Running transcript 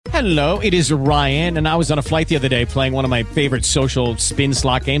Hello, it is Ryan, and I was on a flight the other day playing one of my favorite social spin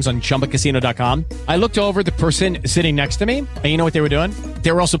slot games on ChumbaCasino.com. I looked over at the person sitting next to me, and you know what they were doing?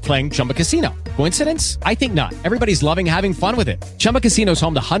 They were also playing Chumba Casino. Coincidence? I think not. Everybody's loving having fun with it. Chumba Casino is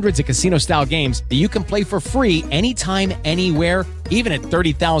home to hundreds of casino-style games that you can play for free anytime, anywhere, even at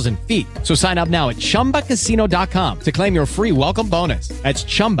 30,000 feet. So sign up now at ChumbaCasino.com to claim your free welcome bonus. That's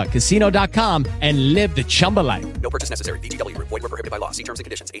ChumbaCasino.com and live the Chumba life. No purchase necessary. VGW. Void were prohibited by law. See terms and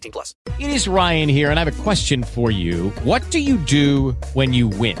conditions. 18+. It is Ryan here, and I have a question for you. What do you do when you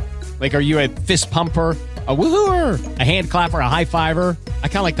win? Like, are you a fist pumper, a woohooer, a hand clapper, a high fiver? I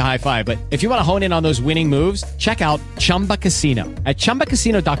kind of like the high five, but if you want to hone in on those winning moves, check out Chumba Casino. At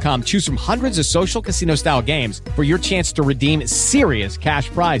ChumbaCasino.com, choose from hundreds of social casino-style games for your chance to redeem serious cash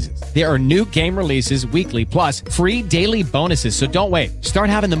prizes. There are new game releases weekly, plus free daily bonuses, so don't wait. Start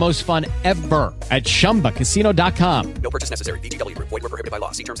having the most fun ever at ChumbaCasino.com. No purchase necessary. VGW. Void were prohibited by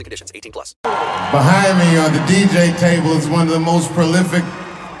law. See terms and conditions. 18+. Behind me on the DJ table is one of the most prolific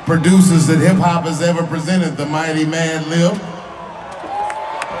producers that hip-hop has ever presented, the mighty Mad Lib.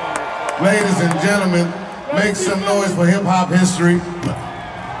 Ladies and gentlemen, make some noise for hip-hop history.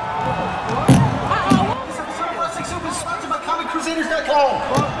 Wrestling Soup is sponsored by ComicCrusaders.com.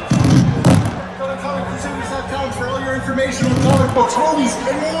 Go to ComicCrusaders.com for all your information on comic books, movies,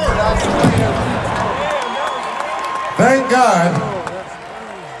 and more. Thank God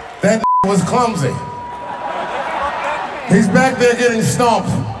that was clumsy. He's back there getting stomped.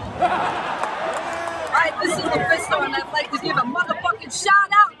 Alright, this is LaFisto, and I'd like to give a motherfucking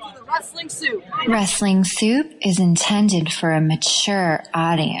shout out to the Wrestling Soup. Wrestling Soup is intended for a mature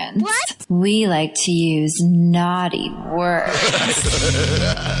audience. What? We like to use naughty words.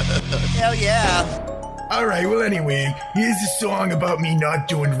 Hell yeah. All right, well, anyway, here's a song about me not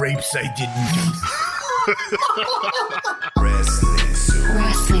doing rapes I didn't do. Wrestling Soup.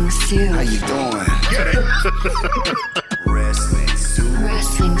 Wrestling Soup. How you doing? Wrestling Soup.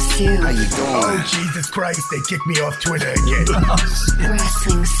 Wrestling Soup. How you doing? Oh, Jesus Christ, they kicked me off Twitter again.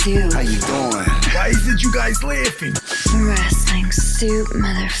 Wrestling Soup. How you doing? Why isn't you guys laughing? Wrestling Soup,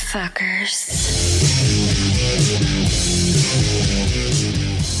 motherfuckers.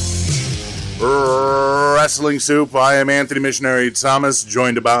 Wrestling Soup. I am Anthony Missionary Thomas,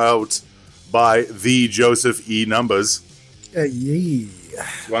 joined about by the Joseph E. Numbers. Yeah.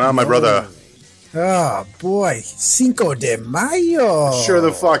 What's going on, my brother? Oh, boy. Cinco de Mayo. Sure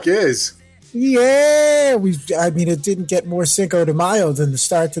the fuck is. Yeah. It didn't get more Cinco de Mayo than the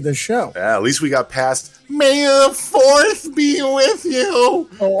start to the show. Yeah, at least we got past May the 4th be with you.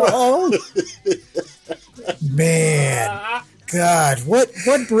 Oh. Man. God, what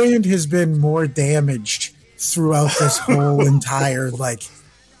brand has been more damaged throughout this whole entire,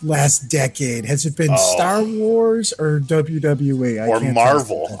 last decade? Has it been Star Wars or WWE? Or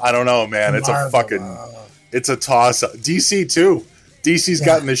Marvel? I don't know, man. It's it's a toss-up. DC, too. DC's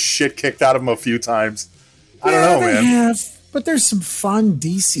gotten this shit kicked out of them a few times. I don't know, man. But there's some fun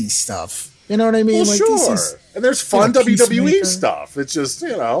DC stuff. You know what I mean? Well, sure. And there's fun WWE stuff. It's just,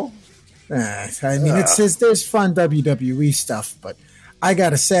 there's fun WWE stuff, but I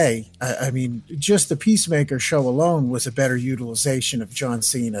gotta say, just the Peacemaker show alone was a better utilization of John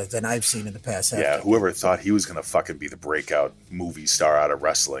Cena than I've seen in the past. Yeah, whoever thought he was gonna fucking be the breakout movie star out of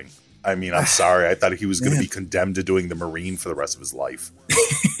wrestling. I'm sorry. I thought he was going to be condemned to doing the Marine for the rest of his life.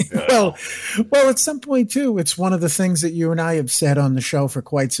 Well, at some point, too, it's one of the things that you and I have said on the show for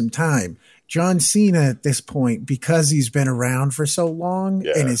quite some time. John Cena, at this point, because he's been around for so long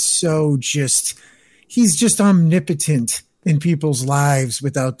and is so he's just omnipotent in people's lives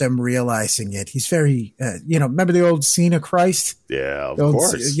without them realizing it. He's very, remember the old Cena Christ? Yeah, of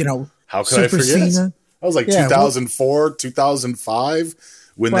course. How could I forget? Cena? That was 2004, 2005.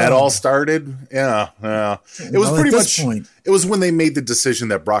 When that all started, it was pretty much. It was when they made the decision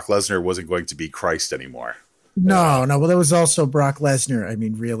that Brock Lesnar wasn't going to be Christ anymore. No. Well, there was also Brock Lesnar.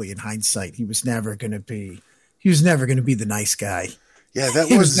 Really, in hindsight, he was never going to be the nice guy. Yeah,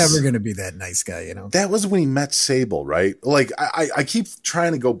 he was never going to be that nice guy. That was when he met Sable, right? I keep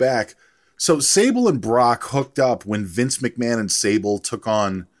trying to go back. So Sable and Brock hooked up when Vince McMahon and Sable took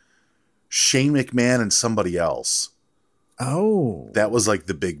on Shane McMahon and somebody else. Oh, that was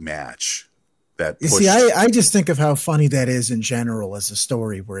the big match. You see, I just think of how funny that is in general as a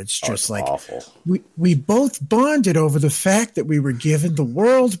story, where it's just awful. We both bonded over the fact that we were given the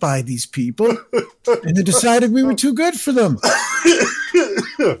world by these people, and then decided we were too good for them.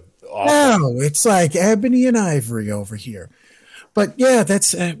 No, it's like ebony and ivory over here. But yeah,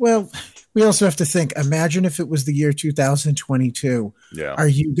 that's we also have to think. Imagine if it was the year 2022. Yeah, are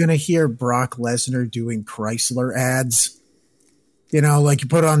you going to hear Brock Lesnar doing Chrysler ads? You know, like you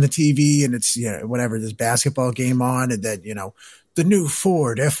put it on the TV and it's, whatever, this basketball game on, and then, the new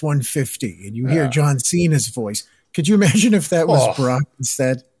Ford F-150, and you hear John Cena's voice. Could you imagine if that was Brock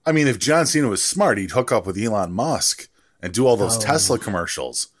instead? I mean, if John Cena was smart, he'd hook up with Elon Musk and do all those Tesla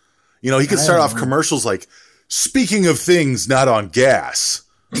commercials. He could start off commercials like, speaking of things not on gas.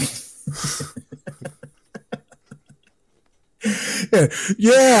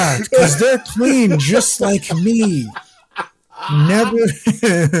 Yeah, because they're clean just like me. Never.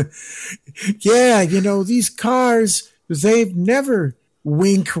 Yeah, these cars, they've never,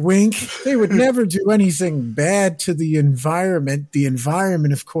 wink, wink, they would never do anything bad to the environment. The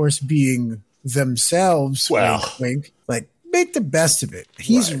environment, of course, being themselves, wink, wink. Like, make the best of it.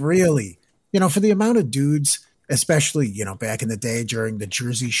 He's really, for the amount of dudes, especially, back in the day during the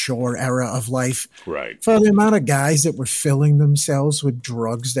Jersey Shore era of life. Right. For the amount of guys that were filling themselves with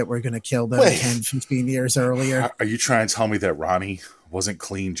drugs that were going to kill them 10, 15 years earlier. Are you trying to tell me that Ronnie wasn't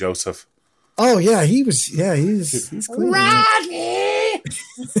clean, Joseph? Oh, yeah, he's clean. Ronnie!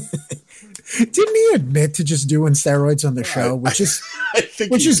 Didn't he admit to just doing steroids on the show, which is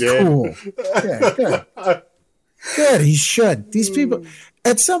cool? Yeah, good. Good, he should. These people,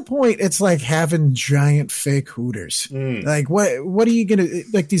 at some point, it's like having giant fake hooters. Like, what are you going to,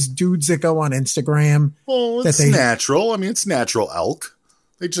 like these dudes that go on Instagram? Well, it's natural. I mean, it's natural elk.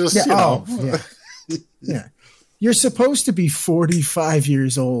 They just, yeah. You're supposed to be 45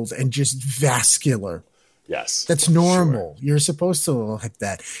 years old and just vascular. Yes. That's normal. Sure. You're supposed to look like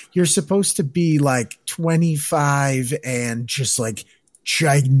that. You're supposed to be like 25 and just like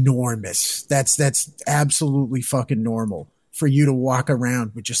ginormous. That's absolutely fucking normal for you to walk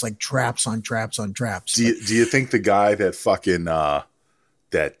around with just like traps on traps on traps. Do you think the guy that fucking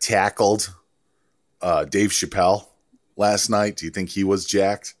that tackled Dave Chappelle last night, do you think he was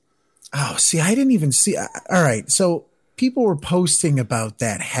jacked? Oh, see, I didn't even see. All right. So people were posting about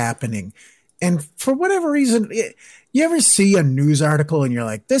that happening. And for whatever reason, you ever see a news article and you're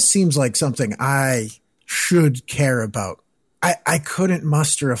like, this seems like something I should care about. I couldn't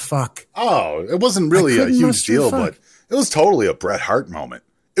muster a fuck. Oh, it wasn't really a huge deal, but it was totally a Bret Hart moment.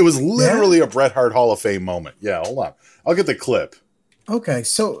 It was literally a Bret Hart Hall of Fame moment. Yeah, hold on. I'll get the clip. Okay,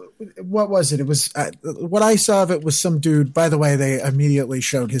 so what was it? It was what I saw of it was some dude. By the way, they immediately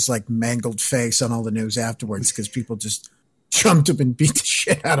showed his like mangled face on all the news afterwards because people just jumped him and beat the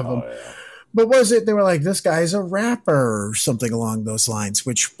shit out of him. Yeah. But was it? They were like, this guy's a rapper or something along those lines.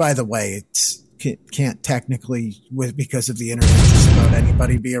 Which, by the way, it can't technically, because of the internet, just about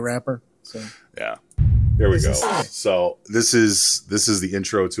anybody be a rapper. So yeah, here we go. So this is the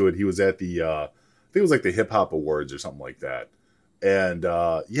intro to it. He was at the I think it was like the Hip Hop Awards or something like that. And,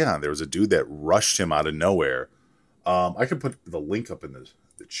 there was a dude that rushed him out of nowhere. I can put the link up in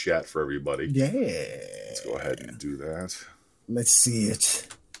the chat for everybody. Yeah. Let's go ahead and do that. Let's see it.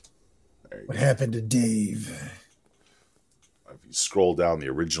 What happened to Dave? If you scroll down the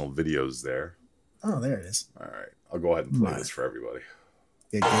original videos there. Oh, there it is. All right. I'll go ahead and play this for everybody.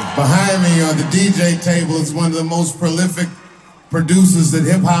 Behind me on the DJ table is one of the most prolific producers that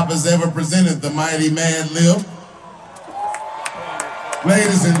hip-hop has ever presented, the mighty Mad Lib.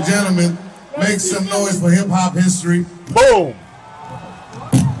 Ladies and gentlemen, make some noise for hip-hop history. Boom!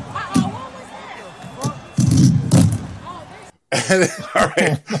 All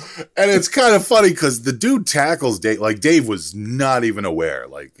right. And it's kind of funny because the dude tackles Dave. Like, Dave was not even aware.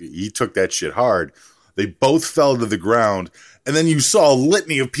 Like, he took that shit hard. They both fell to the ground. And then you saw a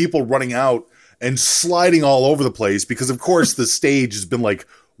litany of people running out and sliding all over the place because, of course, the stage has been, like,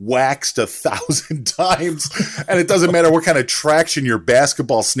 waxed 1,000 times, and it doesn't matter what kind of traction your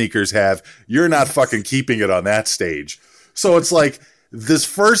basketball sneakers have, you're not fucking keeping it on that stage. So it's like this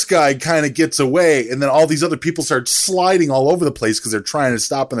first guy kind of gets away, and then all these other people start sliding all over the place because they're trying to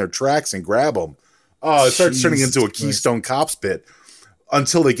stop in their tracks and grab them. Oh, it starts turning into a Keystone Cops bit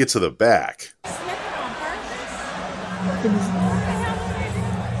until they get to the back.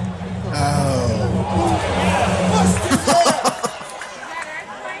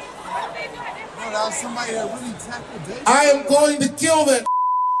 I am going to kill that.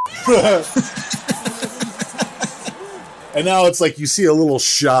 And now it's like you see a little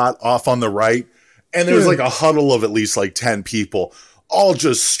shot off on the right, and there's like a huddle of at least like 10 people, all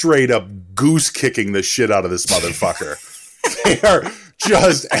just straight up goose kicking the shit out of this motherfucker. They are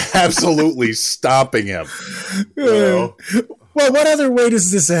just absolutely stomping him. You know? Well, what other way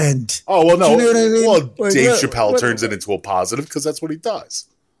does this end? Oh, well, no. Do you know what I mean? Well, Like, Dave Chappelle turns it into a positive because that's what he does.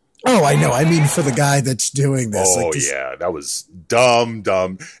 Oh, I know. I mean, for the guy that's doing this. Oh, like this. yeah. That was dumb.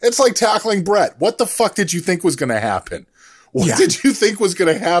 It's like tackling Brett. What the fuck did you think was going to happen? What did you think was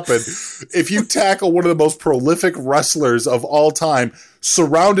going to happen if you tackle one of the most prolific wrestlers of all time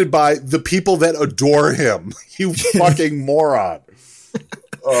surrounded by the people that adore him? You fucking moron.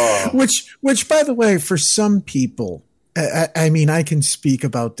 Which, by the way, for some people, I mean, I can speak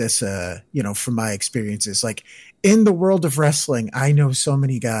about this, from my experiences. Like, in the world of wrestling, I know so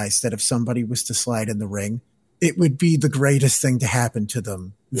many guys that if somebody was to slide in the ring, it would be the greatest thing to happen to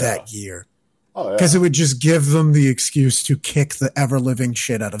them that year. Because it would just give them the excuse to kick the ever-living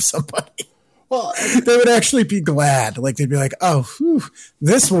shit out of somebody. Well, they would actually be glad. Like, they'd be like, oh, whew,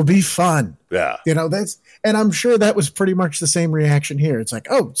 this will be fun. Yeah. And I'm sure that was pretty much the same reaction here. It's like,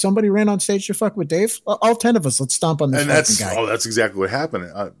 oh, somebody ran on stage to fuck with Dave? All 10 of us, let's stomp on this fucking guy. Oh, that's exactly what happened.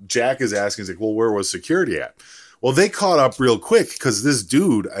 Jack is asking, he's like, well, where was security at? Well, they caught up real quick because this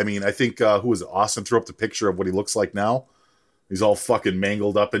dude, I mean, I think, who was it? Austin threw up the picture of what he looks like now. He's all fucking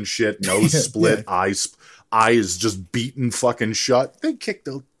mangled up and shit, nose split, eye is just beaten fucking shut. They kicked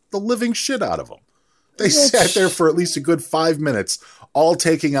the living shit out of him. They sat there for at least a good 5 minutes, all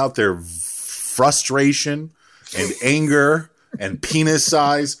taking out their frustration and anger and penis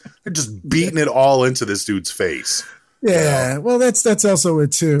size. They're just beating it all into this dude's face. Yeah, well, that's also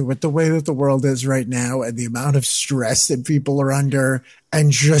it too. With the way that the world is right now, and the amount of stress that people are under,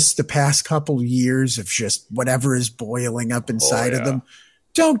 and just the past couple years of just whatever is boiling up inside of them,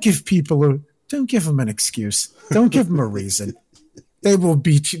 don't give them an excuse. Don't give them a reason. They will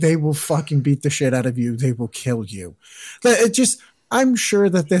beat you. They will fucking beat the shit out of you. They will kill you. I'm sure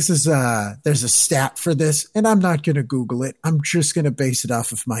that this is there's a stat for this, and I'm not going to Google it. I'm just going to base it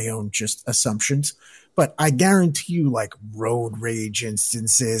off of my own just assumptions. But I guarantee you, like, road rage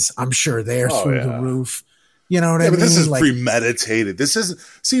instances, I'm sure they're through the roof. You know what I mean? But this is premeditated.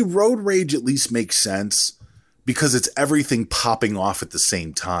 Road rage at least makes sense because it's everything popping off at the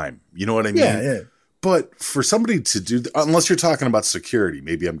same time. You know what I mean? Yeah. But for somebody to do, unless you're talking about security,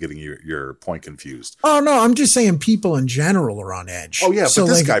 maybe I'm getting your point confused. Oh, no, I'm just saying people in general are on edge. Oh, yeah, but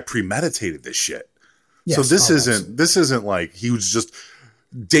this guy premeditated this shit. Yes, so this isn't like he was just...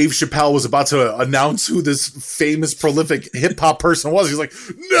 Dave Chappelle was about to announce who this famous, prolific hip-hop person was. He's like,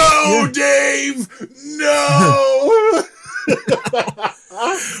 no, Dave, no!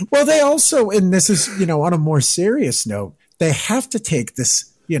 Well, they also, and this is, on a more serious note, they have to take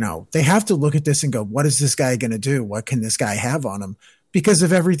this, they have to look at this and go, what is this guy going to do? What can this guy have on him? Because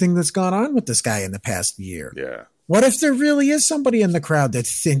of everything that's gone on with this guy in the past year. Yeah. What if there really is somebody in the crowd that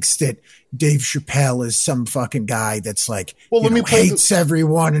thinks that Dave Chappelle is some fucking guy that's like, hates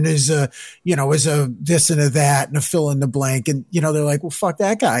everyone and is a this and a that and a fill in the blank. And, they're like, well, fuck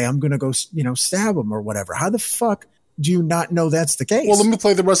that guy. I'm going to go, stab him or whatever. How the fuck do you not know that's the case? Well, let me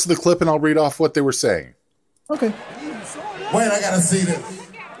play the rest of the clip and I'll read off what they were saying. Okay. Wait, I got to see this.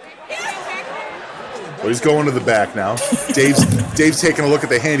 Well, he's going to the back now. Dave's taking a look at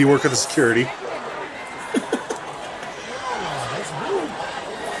the handiwork of the security.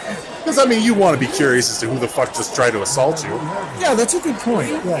 Because, I mean, you want to be curious as to who the fuck just tried to assault you. Yeah, that's a good point.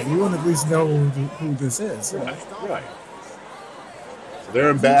 Yeah, you want to at least know who this is. Yeah. Right. So they're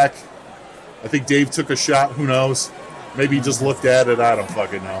in back. I think Dave took a shot. Who knows? Maybe he just looked at it. I don't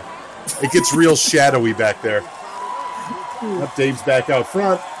fucking know. It gets real shadowy back there. Dave's back out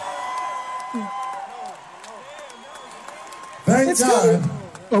front. Thank God.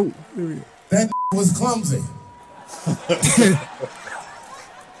 Oh, there we go. That was clumsy.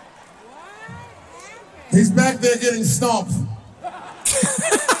 He's back there getting stomped.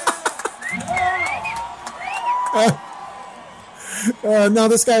 Now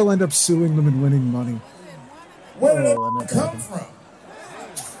this guy will end up suing them and winning money. Where did it come from?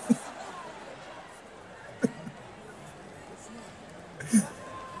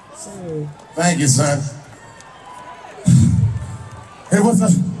 Thank you, son. It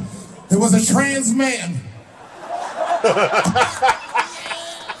was a trans man.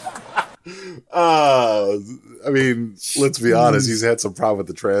 I mean, let's be honest. He's had some problem with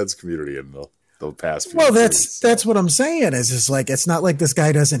the trans community in the past few years. Well, days. that's what I'm saying. Is like it's not like this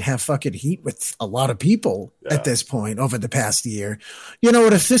guy doesn't have fucking heat with a lot of people at this point over the past year. You know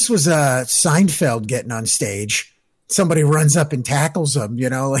what? If this was Seinfeld getting on stage, somebody runs up and tackles him.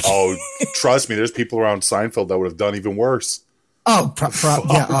 Oh, trust me, there's people around Seinfeld that would have done even worse. Oh,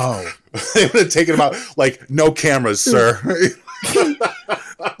 yeah. Oh, they would have taken him out like no cameras, sir.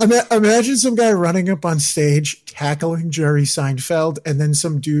 Imagine some guy running up on stage tackling Jerry Seinfeld, and then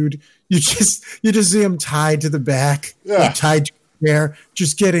some dude you just see him tied to the back, tied to a chair,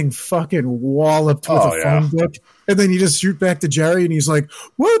 just getting fucking walloped with a phone book, and then you just shoot back to Jerry, and he's like,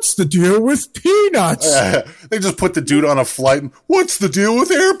 "What's the deal with peanuts?" They just put the dude on a flight. And, what's the deal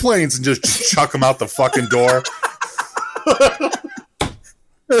with airplanes? And just chuck him out the fucking door.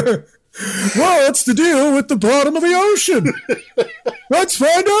 What's the deal with the bottom of the ocean? Let's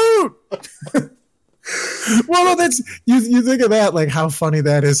find out. Well, no, that's you think of that, like how funny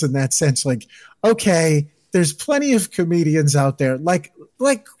that is in that sense. Like, okay, there's plenty of comedians out there, like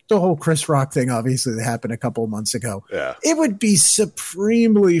the whole Chris Rock thing, obviously, that happened a couple of months ago. Yeah. It would be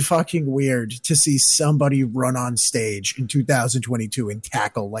supremely fucking weird to see somebody run on stage in 2022 and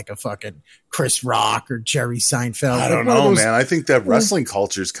tackle like a fucking Chris Rock or Jerry Seinfeld. I don't know, man. I think that wrestling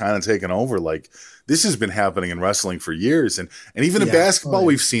culture's kind of taken over. Like, this has been happening in wrestling for years. And even in basketball,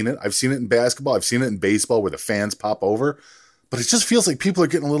 we've seen it. I've seen it in basketball. I've seen it in baseball where the fans pop over. But it just feels like people are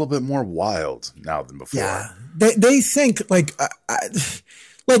getting a little bit more wild now than before. Yeah. They think, like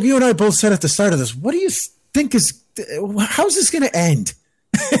you and I both said at the start of this, what do you think how's this going to end?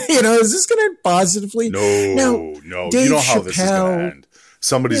 Is this going to end positively? No. Dave You know how Chappelle, this is going to end.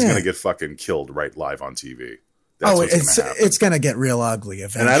 Somebody's going to get fucking killed right live on TV. It's going to get real ugly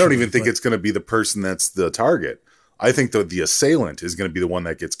eventually. And I don't even think it's going to be the person that's the target. I think the assailant is going to be the one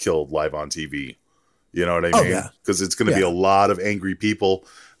that gets killed live on TV. You know what I mean? Because it's going to be a lot of angry people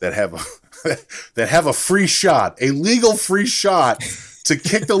that have a free shot, a legal free shot to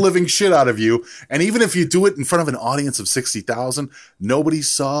kick the living shit out of you. And even if you do it in front of an audience of 60,000, nobody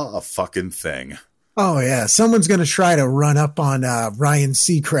saw a fucking thing. Oh, yeah. Someone's going to try to run up on Ryan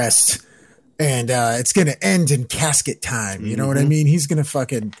Seacrest, and it's going to end in casket time. You know what I mean? He's going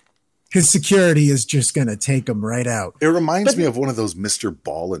to his security is just going to take him right out. It reminds me of one of those Mr.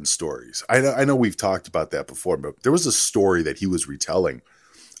 Ballin stories. I know we've talked about that before, but there was a story that he was retelling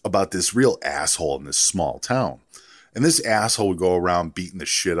about this real asshole in this small town. And this asshole would go around beating the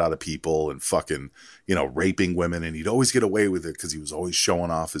shit out of people and fucking, raping women. And he'd always get away with it because he was always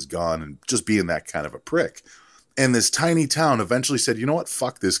showing off his gun and just being that kind of a prick. And this tiny town eventually said, you know what?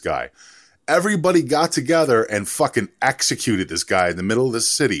 Fuck this guy. Everybody got together and fucking executed this guy in the middle of the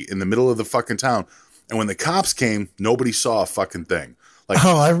city, in the middle of the fucking town. And when the cops came, nobody saw a fucking thing. Like,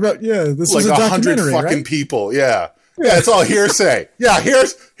 this is a 100 documentary, fucking right? people. Yeah, it's all hearsay. Yeah,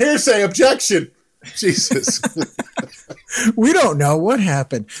 hearsay, objection. Jesus. We don't know what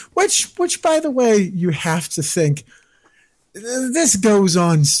happened. Which, by the way, you have to think this goes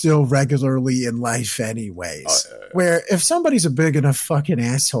on still regularly in life anyways. Where if somebody's a big enough fucking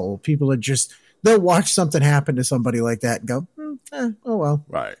asshole, people they'll watch something happen to somebody like that and go, oh well.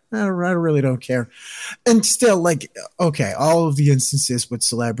 Right. I really don't care. And still, all of the instances with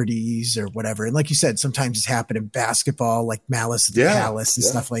celebrities or whatever, and like you said, sometimes it's happened in basketball, like Malice at the Palace and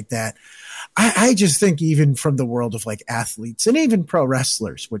stuff like that. I just think even from the world of like athletes and even pro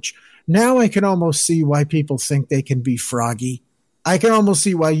wrestlers, which now I can almost see why people think they can be froggy. I can almost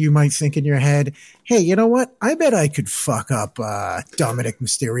see why you might think in your head, hey, you know what? I bet I could fuck up Dominic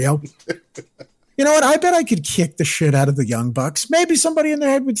Mysterio. You know what? I bet I could kick the shit out of the Young Bucks. Maybe somebody in their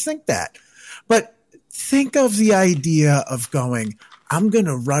head would think that. But think of the idea of going, I'm going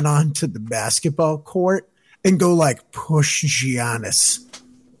to run onto the basketball court and go like push Giannis.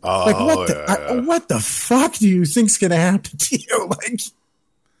 What the fuck do you think's going to happen to you? Like,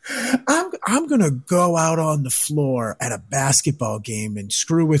 I'm going to go out on the floor at a basketball game and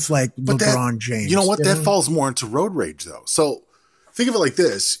screw with like LeBron James. You know what? That falls more into road rage though. So think of it like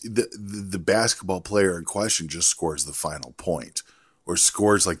this. The basketball player in question just scores the final point or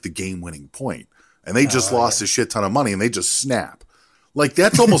scores like the game winning point. And they just lost a shit ton of money and they just snap. Like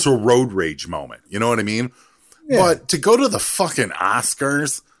that's almost a road rage moment. You know what I mean? Yeah. But to go to the fucking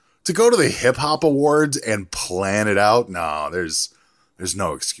Oscars, to go to the hip hop awards and plan it out. No, there's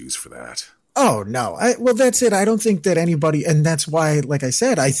no excuse for that. Oh no. Well, that's it. I don't think that anybody, and that's why, like I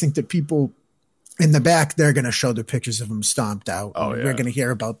said, I think that people in the back, they're going to show the pictures of them stomped out. Oh, yeah. We're going to hear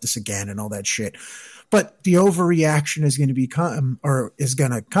about this again and all that shit. But the overreaction is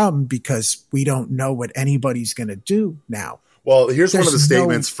going to come because we don't know what anybody's going to do now. Well, here's one of the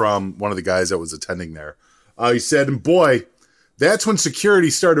statements from one of the guys that was attending there. He said, and boy, that's when security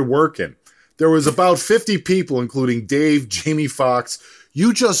started working. There was about 50 people, including Dave, Jamie Foxx.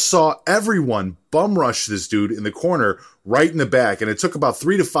 You just saw everyone bum rush this dude in the corner right in the back, and it took about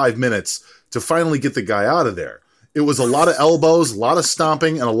 3 to 5 minutes to finally get the guy out of there. It was a lot of elbows, a lot of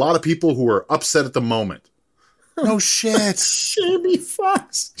stomping, and a lot of people who were upset at the moment. No shit. Jamie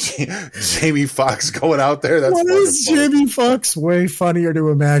Foxx. Jamie Foxx going out there? That's wonderful. Is Jamie Foxx way funnier to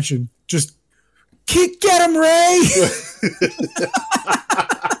imagine? Just get him, Ray.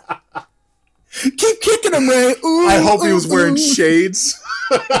 Keep kicking him, Ray. Ooh, I hope he was wearing shades.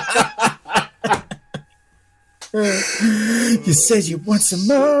 You said you want some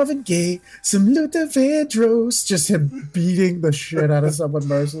Marvin Gaye, some Luther Vandross, just him beating the shit out of someone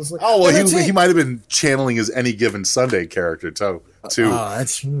mercilessly. Oh, well, he might have been channeling his Any Given Sunday character, too. Oh,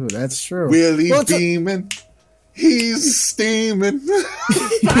 that's true. That's true. Willie Beeman, he's steaming.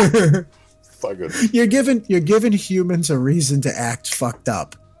 Fucking. You're giving humans a reason to act fucked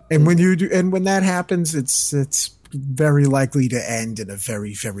up. And when you do, and when that happens, it's very likely to end in a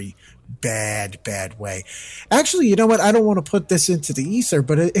very, very bad way. Actually, you know what? I don't want to put this into the ether,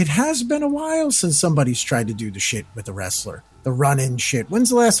 but it has been a while since somebody's tried to do the shit with a wrestler. The run-in shit. When's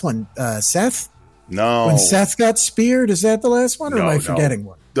the last one? Seth? No. When Seth got speared? Is that the last one, or am I forgetting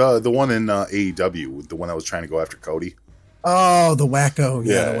one? The one in AEW, the one that was trying to go after Cody. Oh, the wacko.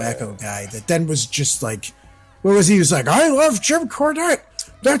 Yeah, the wacko guy that then was just like, what was he? He was like, I love Jim Cornette.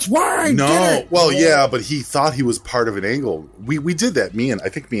 That's why I did it. Well, yeah, but he thought he was part of an angle. We did that. I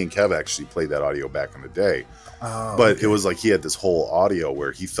think me and Kev actually played that audio back in the day. But it was like he had this whole audio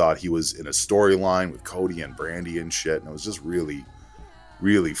where he thought he was in a storyline with Cody and Brandy and shit, and it was just really,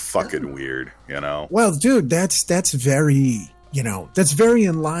 really fucking weird, you know? Well, dude, that's very, that's very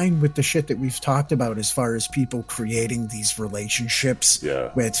in line with the shit that we've talked about as far as people creating these relationships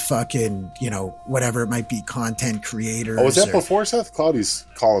with fucking, whatever it might be, content creators. Oh, was that before Seth? Claudia's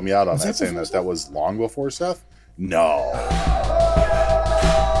calling me out on that, saying that was long before Seth? No.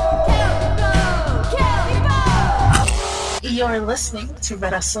 You're listening to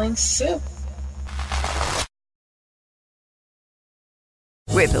Wrestling Soup.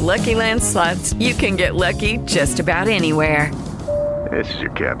 With the Lucky Land Slots, you can get lucky just about anywhere. This is your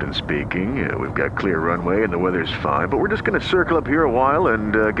captain speaking. We've got clear runway and the weather's fine, but we're just going to circle up here a while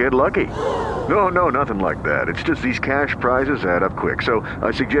and get lucky. No, nothing like that. It's just these cash prizes add up quick. So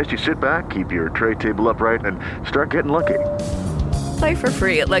I suggest you sit back, keep your tray table upright, and start getting lucky. Play for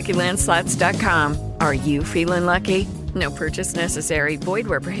free at LuckyLandSlots.com. Are you feeling lucky? No purchase necessary. Void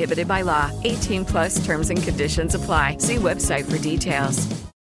where prohibited by law. 18+ terms and conditions apply. See website for details.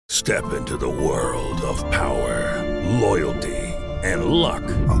 Step into the world of power, loyalty, and luck.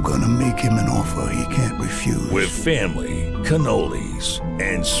 I'm gonna make him an offer he can't refuse. With family, cannolis,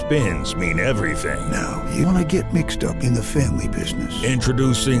 and spins mean everything. Now, you wanna get mixed up in the family business.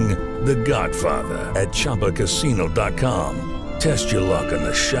 Introducing The Godfather at ChumbaCasino.com. Test your luck in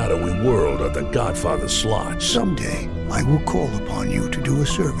the shadowy world of The Godfather slot. Someday, I will call upon you to do a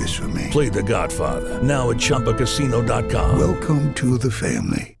service for me. Play The Godfather, now at ChumbaCasino.com. Welcome to the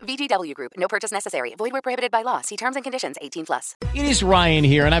family. VGW Group. No purchase necessary. Void where prohibited by law. See terms and conditions. 18+. It is Ryan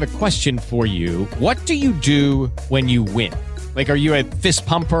here, and I have a question for you. What do you do when you win? Like, are you a fist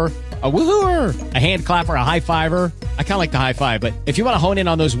pumper, a woohooer, a hand clapper, a high fiver? I kind of like the high five, but if you want to hone in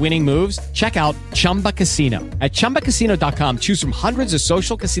on those winning moves, check out Chumba Casino. At ChumbaCasino.com, choose from hundreds of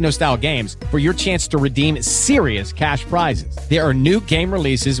social casino-style games for your chance to redeem serious cash prizes. There are new game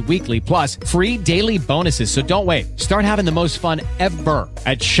releases weekly, plus free daily bonuses. So don't wait. Start having the most fun ever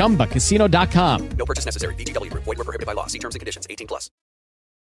at ChumbaCasino.com. No purchase necessary. VGW Group. Void where prohibited by law. See terms and conditions. 18+.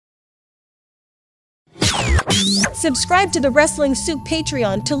 Subscribe to the Wrestling Soup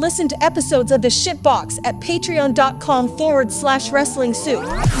Patreon to listen to episodes of The Shitbox at patreon.com/Wrestling Soup.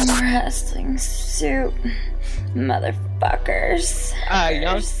 Wrestling Soup. Motherfuckers. Alright,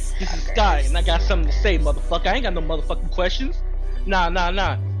 young. This is Sky, and I got something to say, motherfucker. I ain't got no motherfucking questions. Nah.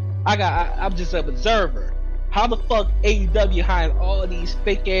 I'm just an observer. How the fuck AEW hiring all these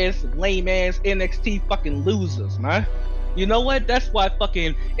fake ass, lame ass NXT fucking losers, man? You know what? That's why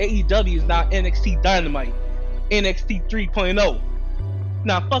fucking AEW is now NXT Dynamite. NXT 3.0.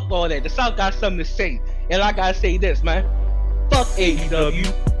 Now, fuck all that. The South got something to say. And I gotta say this, man. Fuck AEW.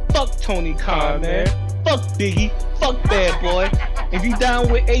 Fuck Tony Khan, man. Fuck Biggie. Fuck Bad Boy. If you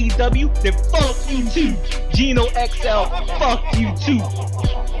down with AEW, then fuck you too. Gino XL, fuck you too.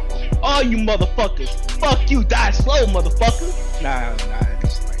 All you motherfuckers. Fuck you. Die slow, motherfucker. Nah.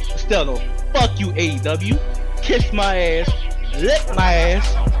 Still though. Fuck you, AEW. Kiss my ass, lick my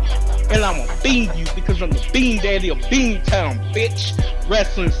ass, and I'ma bean you because I'm the bean daddy of Beantown, bitch.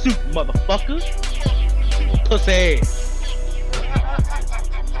 Wrestling Soup, motherfucker. Pussy ass.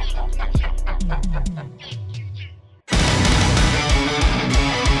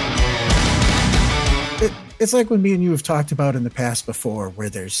 It's like when me and you have talked about in the past before,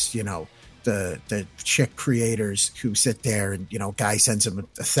 where there's, the chick creators who sit there and, guy sends them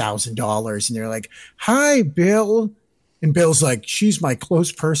 $1,000 and they're like, hi, Bill. And Bill's like, she's my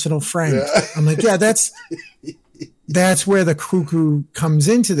close personal friend. Yeah. I'm like, yeah, that's where the cuckoo comes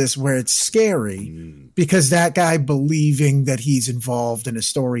into this, where it's scary because that guy believing that he's involved in a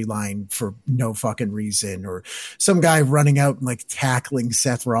storyline for no fucking reason, or some guy running out and like tackling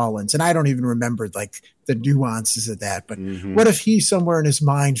Seth Rollins. And I don't even remember like the nuances of that. But what if he somewhere in his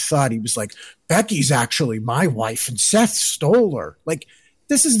mind thought he was like, Becky's actually my wife and Seth stole her? Like,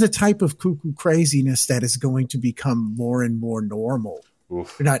 this is the type of cuckoo craziness that is going to become more and more normal.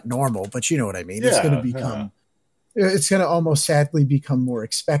 Not normal, but you know what I mean. It's going to become, it's going to almost sadly become more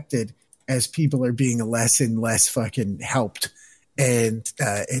expected as people are being less and less fucking helped. And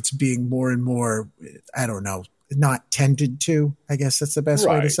it's being more and more, I don't know, not tended to. I guess that's the best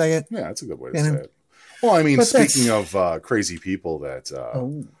way to say it. Yeah, that's a good way to say it. Well, I mean, but speaking of crazy people that,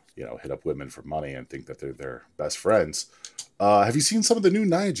 hit up women for money and think that they're their best friends, have you seen some of the new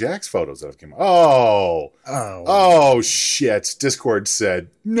Nia Jax photos that have come out? Oh, shit. Discord said,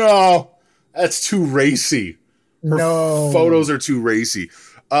 no, that's too racy. Her photos are too racy.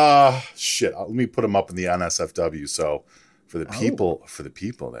 Shit. Let me put them up in the NSFW. So for the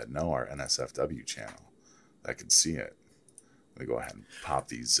people that know our NSFW channel that can see it, let me go ahead and pop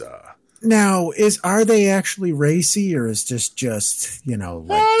these. Now, are they actually racy, or is this just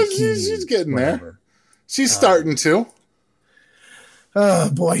like she's getting there? She's starting to.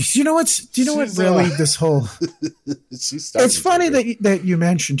 Oh boy! Do you know what? Really, this whole. It's funny that you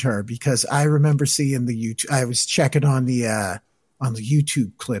mentioned her, because I remember seeing the YouTube. I was checking on the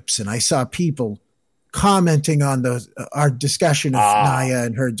YouTube clips, and I saw people commenting on our discussion of Nia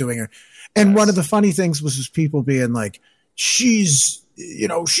and her doing her. And one of the funny things was people being like, she's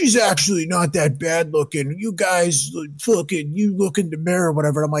actually not that bad looking. You guys you look in the mirror or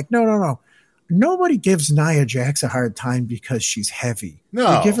whatever. I'm like, no. Nobody gives Nia Jax a hard time because she's heavy.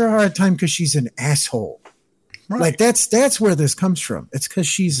 No. They give her a hard time because she's an asshole. Right. Like that's where this comes from. It's because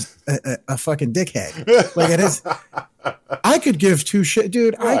she's a fucking dickhead. Like it is. I could give two shit,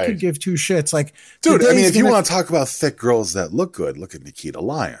 dude. Right. I could give two shits. Like, dude, I mean, if you want to talk about thick girls that look good, look at Nikita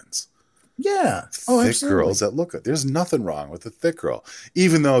Lyons. Yeah. Thick girls that look good. There's nothing wrong with a thick girl,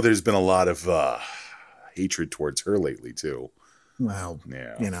 even though there's been a lot of hatred towards her lately too. Well,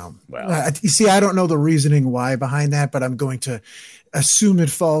 you see, I don't know the reasoning why behind that, but I'm going to assume it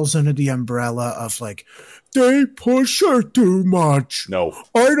falls under the umbrella of like, they push her too much. No,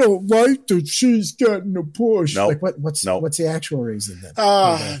 I don't like that she's getting a push. No, like what's the actual reason then?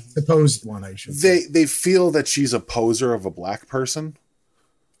 The supposed one, I should say. They feel that she's a poser of a black person.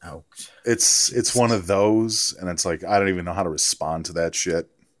 Oh, it's one of those, and it's like I don't even know how to respond to that shit.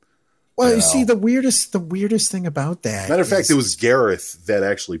 Well, you see, the weirdest thing about that. Matter of fact, it was Gareth that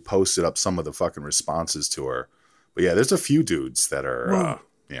actually posted up some of the fucking responses to her. But yeah, there's a few dudes that are,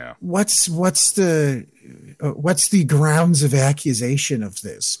 What's the grounds of accusation of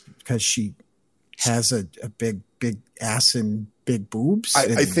this? Because she has a big ass and big boobs.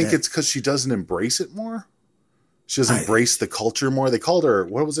 I think it's because she doesn't embrace it more. She doesn't embrace the culture more. They called her,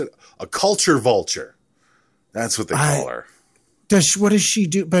 what was it? A culture vulture. That's what they call her. What does she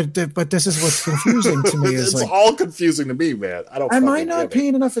do? But this is what's confusing to me. It's all confusing to me, man. Am I not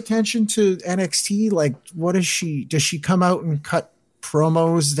paying enough attention to NXT? Like, what is she? Does she come out and cut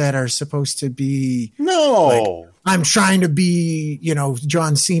promos that are supposed to be? No. Like, I'm trying to be,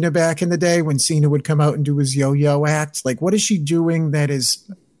 John Cena back in the day when Cena would come out and do his yo-yo act. Like, what is she doing that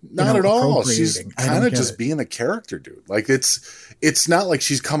is not at all? She's kind of just being a character, dude. Like, it's not like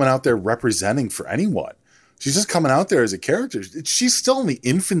she's coming out there representing for anyone. She's just coming out there as a character. She's still in the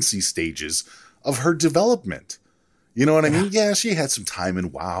infancy stages of her development. You know what I mean? Yeah, she had some time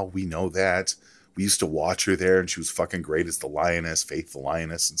in WoW. We know that. We used to watch her there, and she was fucking great as the Lioness, Faith the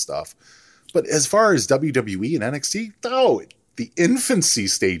Lioness and stuff. But as far as WWE and NXT, no, the infancy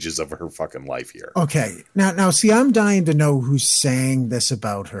stages of her fucking life here. Okay. Now, see, I'm dying to know who's saying this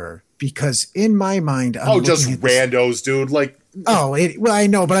about her, because in my mind, just randos, dude. Like, I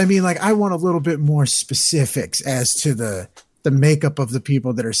know, but I mean, like, I want a little bit more specifics as to the makeup of the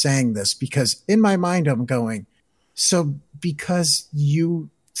people that are saying this, because in my mind, I'm going, so because you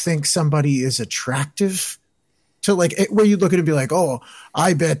think somebody is attractive to, like, where you look at it and be like, oh,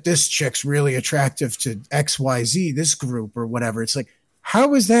 I bet this chick's really attractive to XYZ, this group or whatever. It's like,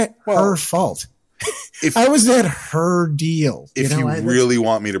 how is that her fault? How is that her deal? If you really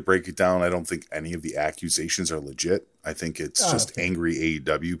want me to break it down, I don't think any of the accusations are legit. I think it's just angry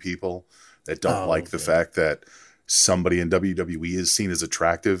AEW people that don't like the fact that somebody in WWE is seen as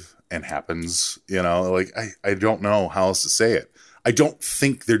attractive and happens, like, I don't know how else to say it. I don't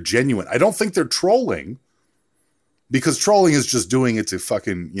think they're genuine. I don't think they're trolling, because trolling is just doing it to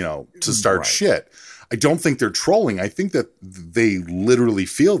fucking, to start shit. I don't think they're trolling. I think that they literally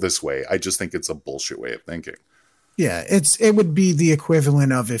feel this way. I just think it's a bullshit way of thinking. Yeah, it would be the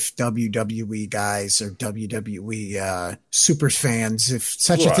equivalent of if WWE guys or WWE super fans, if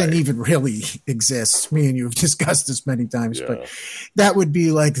such a thing even really exists. Me and you have discussed this many times, but that would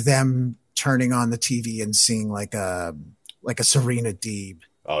be like them turning on the TV and seeing like a Serena Deeb.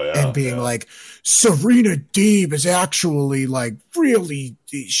 Oh yeah. And being like, Serena Deeb is actually like really,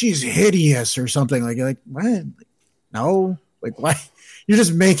 she's hideous or something. Like, you're like, what? No, like, why? You're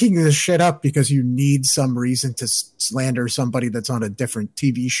just making this shit up because you need some reason to slander somebody that's on a different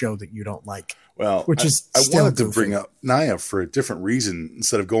TV show that you don't like. Well, which is I still wanted to goofy. bring up Naya for a different reason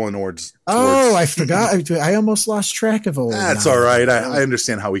instead of going towards. Oh, I forgot. I almost lost track of old. That's Naya. all right. I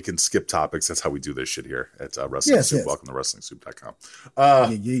understand how we can skip topics. That's how we do this shit here at Wrestling Yes, Soup. yes. Welcome to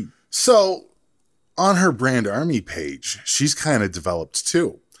WrestlingSoup.com. So on her Brand Army page, she's kind of developed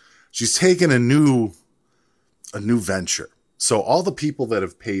too. She's taken a new venture. So all the people that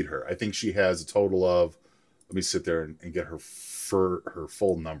have paid her, I think she has a total of, let me sit there and get her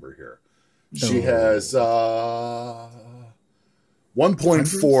full number here. She has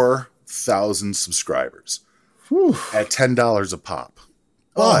 1.4 thousand subscribers at $10 a pop.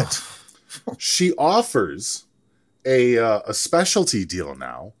 But she offers a specialty deal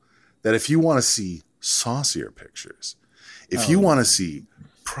now that if you want to see saucier pictures, if you want to see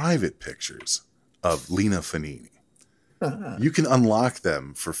private pictures of Lena Fanini, you can unlock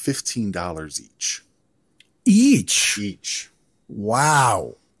them for $15 each. Each.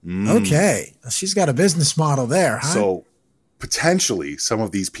 Wow. Okay. She's got a business model there, huh? So potentially some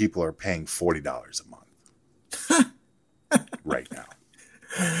of these people are paying $40 a month right now.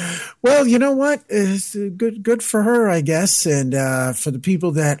 Well, you know what? It's good for her, I guess. And for the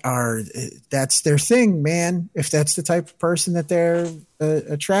people that are, that's their thing, man. If that's the type of person that they're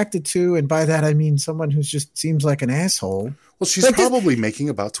attracted to. And by that, I mean someone who just seems like an asshole. Well, she's probably making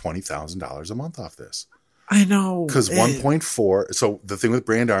about $20,000 a month off this. I know. Because 1.4. So the thing with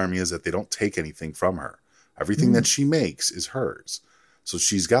Brand Army is that they don't take anything from her. Everything that she makes is hers. So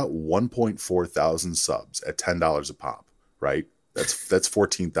she's got 1.4 thousand subs at $10 a pop, right? That's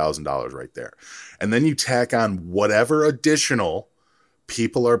 $14,000 right there. And then you tack on whatever additional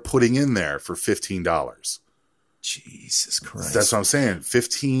people are putting in there for $15. Jesus Christ. That's what I'm saying.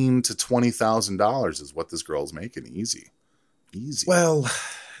 $15,000 to $20,000 is what this girl's making. Easy. Well,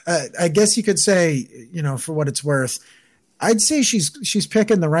 I guess you could say, you know, for what it's worth, I'd say she's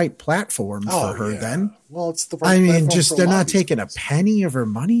picking the right platform for her then. Well, it's the right I mean, platform just for they're a lot not of these taking a penny of her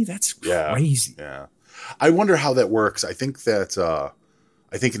money. That's crazy. Yeah. I wonder how that works. I think that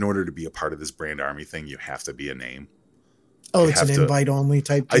in order to be a part of this Brand Army thing, you have to be a name. Oh, it's an invite only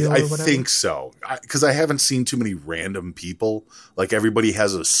type deal. I or whatever? think so. Because I haven't seen too many random people. Like everybody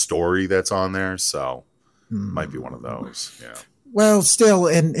has a story that's on there. So might be one of those. Yeah. Well, still,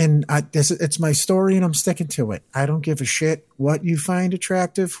 it's my story, and I'm sticking to it. I don't give a shit what you find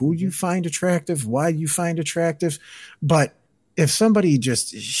attractive, who you find attractive, why you find attractive. But if somebody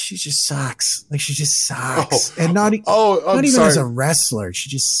she just sucks. Like, she just sucks. And not even as a wrestler. She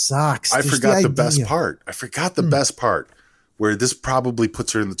just sucks. I Just forgot the idea. best part. I forgot the best part, where this probably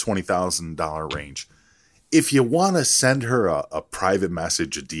puts her in the $20,000 range. If you want to send her a private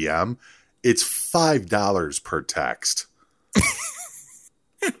message, a DM, it's $5 per text.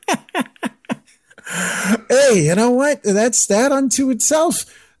 Hey, you know what? That's that unto itself.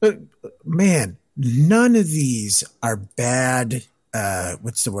 Man, none of these are bad.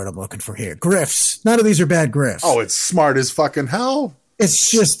 What's the word I'm looking for here? Grifts. None of these are bad grifts. Oh, it's smart as fucking hell. It's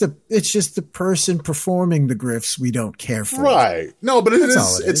just the person performing the grifts we don't care for. Right. No, but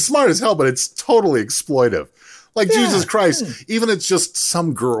it's smart as hell, but it's totally exploitive. Like, Jesus Christ, even it's just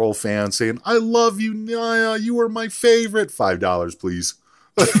some girl fan saying, I love you, Naya. You are my favorite. $5, please.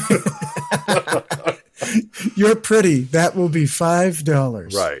 You're pretty. That will be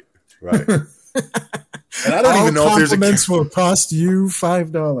 $5. Right. And I don't even know if there's compliments will cost you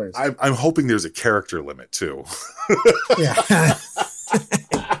 $5. I'm hoping there's a character limit, too. Yeah.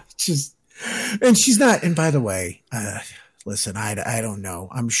 And she's not. And by the way, listen, I don't know.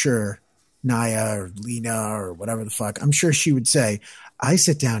 I'm sure Naya or Lena or whatever the fuck, I'm sure she would say, I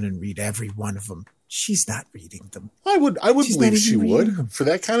sit down and read every one of them. She's not reading them. I would believe she would. For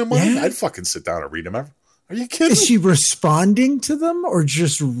that kind of money, I'd fucking sit down and read them. Are you kidding? Is she responding to them or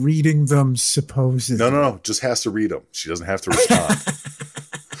just reading them supposedly? No. Just has to read them. She doesn't have to respond.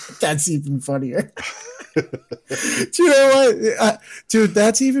 That's even funnier. Do you know what? Dude,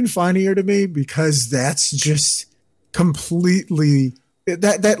 that's even funnier to me because that's just completely...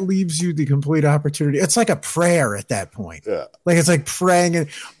 That leaves you the complete opportunity. It's like a prayer at that point. Yeah. Like it's like praying and,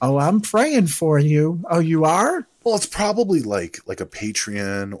 oh, I'm praying for you. Oh, you are? Well, it's probably like a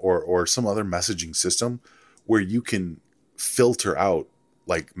Patreon or some other messaging system where you can filter out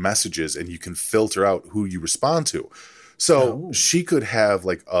like messages and you can filter out who you respond to. So she could have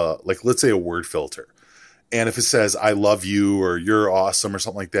like let's say a word filter. And if it says, I love you or you're awesome or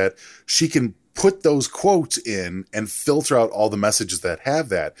something like that, she can put those quotes in and filter out all the messages that have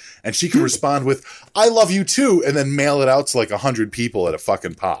that. And she can respond with, I love you too, and then mail it out to like 100 people at a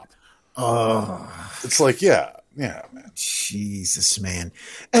fucking pop. Oh. It's like, yeah, man. Jesus, man.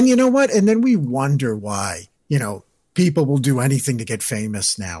 And you know what? And then we wonder why, people will do anything to get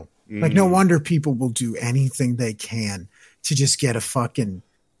famous now. Like, no wonder people will do anything they can to just get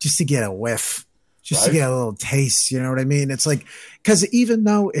just to get a whiff. Just to get a little taste, you know what I mean? It's like, because even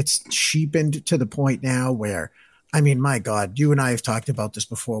though it's cheapened to the point now where, I mean, my God, you and I have talked about this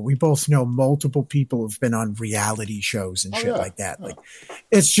before. We both know multiple people who've been on reality shows and shit like that. Like,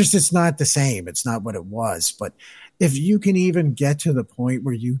 it's not the same. It's not what it was. But if you can even get to the point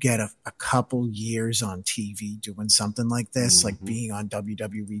where you get a couple years on TV doing something like this, like being on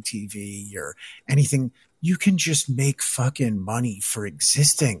WWE TV or anything, you can just make fucking money for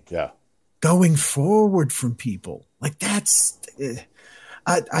existing. Yeah. Going forward from people like that's,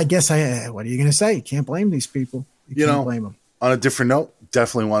 I guess what are you going to say? You can't blame these people. You can't blame them. On a different note,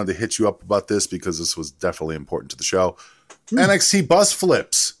 definitely wanted to hit you up about this because this was definitely important to the show. NXT Buzz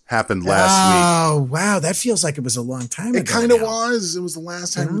Flips happened last week. Oh, wow. That feels like it was a long time ago. It kind of was. It was the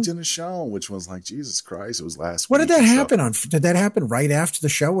last time we did a show, which was like, Jesus Christ, it was last week. What did that happen on? Did that happen right after the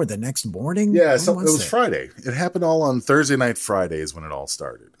show or the next morning? Yeah, it was Friday. It happened all on Thursday night, Friday is when it all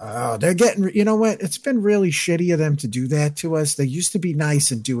started. Oh, they're getting, you know what? It's been really shitty of them to do that to us. They used to be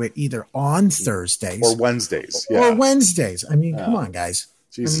nice and do it either on Thursdays or Wednesdays. Or Wednesdays. I mean, come on, guys.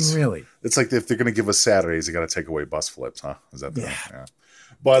 Jesus. I mean, really. It's like if they're going to give us Saturdays, they got to take away Bus Flips, huh? Is that the yeah.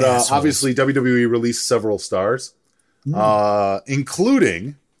 But obviously, WWE released several stars,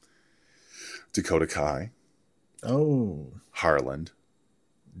 including Dakota Kai, Harland,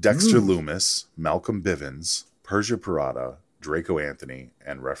 Dexter Lumis, Malcolm Bivens, Persia Pirotta, Draco Anthony,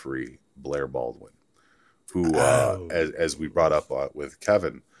 and referee Blair Baldwin, who, as we brought up with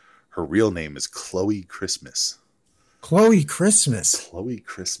Kevin, her real name is Chloe Christmas. Chloe Christmas. Chloe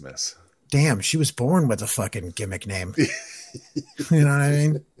Christmas. Damn, she was born with a fucking gimmick name. You know what I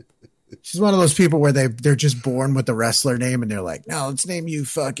mean? She's one of those people where they're just born with the wrestler name and they're like, no, let's name you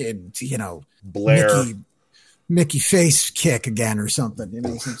fucking, Blair. Mickey Face Kick again or something.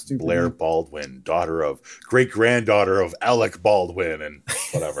 Some stupid Blair name. Baldwin, great-granddaughter of Alec Baldwin and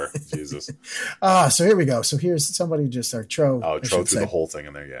whatever. Jesus. So here we go. So here's somebody just our Tro. Oh, Tro threw the whole thing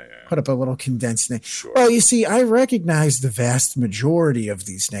in there. Yeah. Put up a little condensed name. Sure. Well, you see, I recognize the vast majority of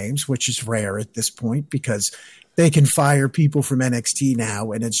these names, which is rare at this point because they can fire people from NXT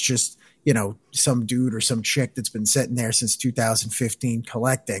now and it's just, some dude or some chick that's been sitting there since 2015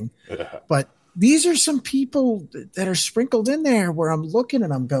 collecting. But these are some people that are sprinkled in there where I'm looking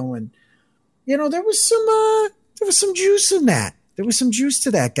and I'm going, there was some juice in that. There was some juice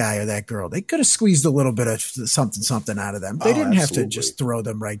to that guy or that girl. They could have squeezed a little bit of something out of them. They didn't have to just throw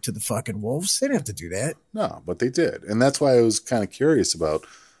them right to the fucking wolves. They didn't have to do that. No, but they did. And that's why I was kind of curious about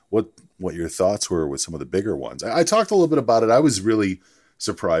what your thoughts were with some of the bigger ones. I talked a little bit about it. I was really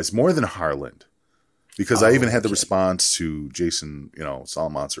surprised more than Harland. Because I even had the response to Jason,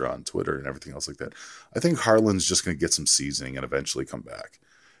 Salmonster on Twitter and everything else like that. I think Harlan's just going to get some seasoning and eventually come back.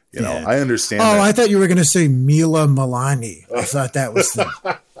 I understand. Oh, I thought you were going to say Mila Milani. I thought that was the.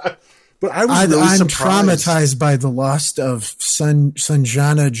 But I was really I'm surprised. Traumatized by the loss of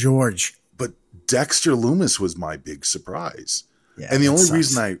Sanjana George. But Dexter Lumis was my big surprise. Yeah, and the only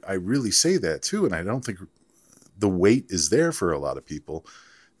reason I really say that too, and I don't think the weight is there for a lot of people.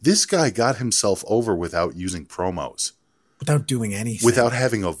 This guy got himself over without using promos. Without doing anything. Without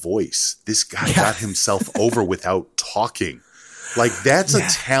having a voice. This guy got himself over without talking. Like, that's a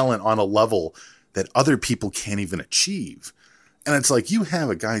talent on a level that other people can't even achieve. And it's like, you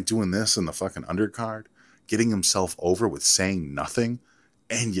have a guy doing this in the fucking undercard, getting himself over with saying nothing,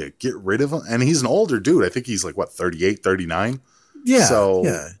 and you get rid of him. And he's an older dude. I think he's like, 38, 39? Yeah. So,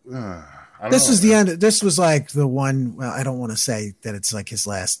 this was the end. This was like the one. Well, I don't want to say that it's like his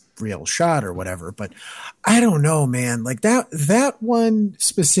last real shot or whatever, but I don't know, man. Like that one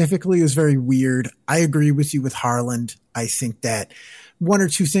specifically is very weird. I agree with you with Harland. I think that one or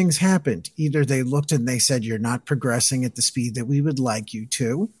two things happened. Either they looked and they said, you're not progressing at the speed that we would like you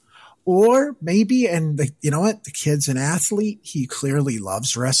to. Or maybe, you know what? The kid's an athlete. He clearly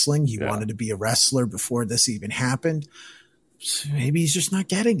loves wrestling. He wanted to be a wrestler before this even happened. Maybe he's just not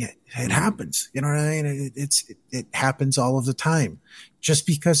getting it. It happens. You know what I mean? It happens all of the time. Just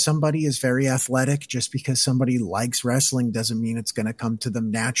because somebody is very athletic, just because somebody likes wrestling doesn't mean it's going to come to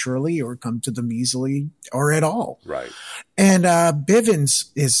them naturally or come to them easily or at all. Right. And Bivens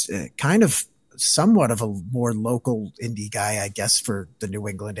is kind of somewhat of a more local indie guy, I guess, for the New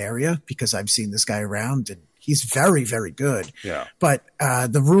England area, because I've seen this guy around and he's very, very good. Yeah. But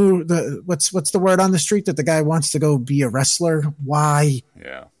what's the word on the street that the guy wants to go be a wrestler? Why?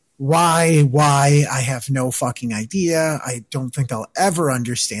 Yeah. Why? I have no fucking idea. I don't think I'll ever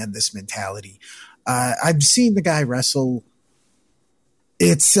understand this mentality. I've seen the guy wrestle.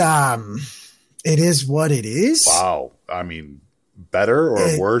 It is what it is. Wow. I mean, better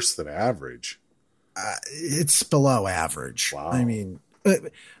or worse than average? It's below average. Wow. I mean,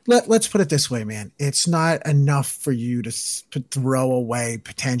 let's put it this way, man. It's not enough for you to throw away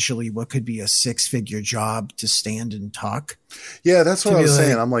potentially what could be a 6-figure job to stand and talk. Yeah, that's what I was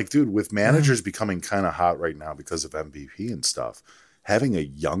saying. I'm like, dude, with managers becoming kind of hot right now because of MVP and stuff, having a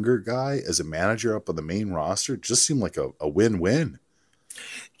younger guy as a manager up on the main roster just seemed like a win-win.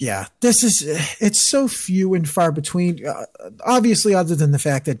 Yeah, it's so few and far between. Obviously, other than the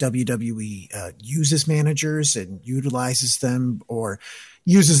fact that WWE uses managers and utilizes them or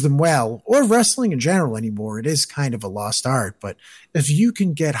uses them well, or wrestling in general anymore, it is kind of a lost art. But if you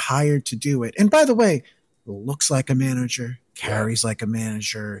can get hired to do it, and by the way, looks like a manager, carries like a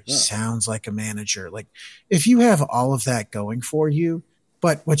manager, sounds like a manager. Like if you have all of that going for you,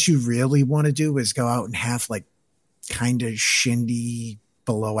 but what you really want to do is go out and have like kind of shindy,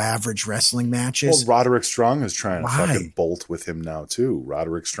 below average wrestling matches. Well, Roderick Strong is trying to fucking bolt with him now too.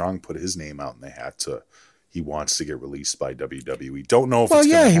 Roderick Strong put his name out in the hat he wants to get released by WWE. Don't know if it's going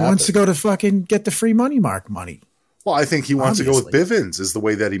to happen. He wants to go to fucking get the free money mark money. Well, I think he wants to go with Bivens is the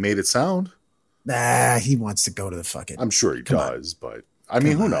way that he made it sound. Nah, he wants to go to the fucking... I'm sure he does, but I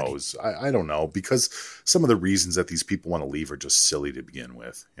mean, who knows? I don't know, because some of the reasons that these people want to leave are just silly to begin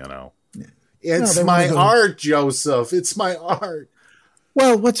with, you know? Yeah. It's my art, Joseph. It's my art.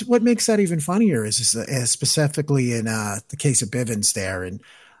 Well, what makes that even funnier is specifically in the case of Bivens there. And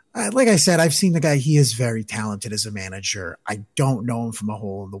like I said, I've seen the guy. He is very talented as a manager. I don't know him from a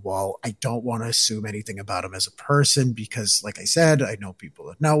hole in the wall. I don't want to assume anything about him as a person because, like I said, I know people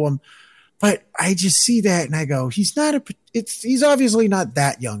that know him. But I just see that and I go, he's obviously not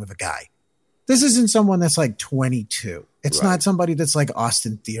that young of a guy. This isn't someone that's like 22. It's not somebody that's like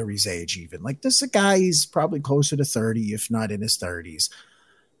Austin Theory's age even. Like this is a guy, he's probably closer to 30, if not in his 30s.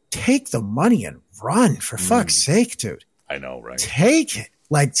 Take the money and run, for fuck's sake, dude. I know, right? Take it.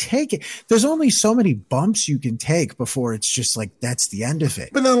 Like, take it. There's only so many bumps you can take before it's just like, that's the end of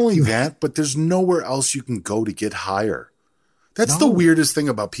it. But not only that, but there's nowhere else you can go to get higher. That's the weirdest thing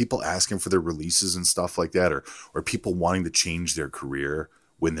about people asking for their releases and stuff like that, or people wanting to change their career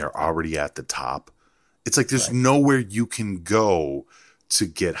when they're already at the top. It's like there's nowhere you can go to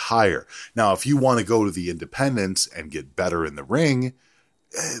get higher. Now, if you want to go to the independents and get better in the ring,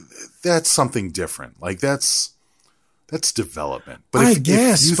 that's something different. Like that's development. But if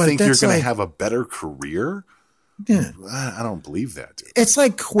you think you're going to have a better career, I don't believe that, dude. It's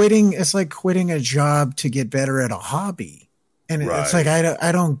like quitting a job to get better at a hobby. And it's like,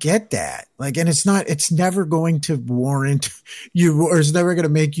 I don't get that. Like, and it's never going to warrant you, or it's never going to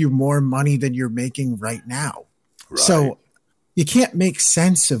make you more money than you're making right now. Right. So you can't make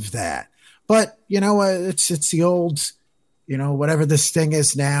sense of that. But, you know, it's the old, you know, whatever this thing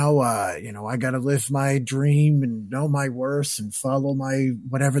is now, you know, I got to live my dream and know my worth and follow my,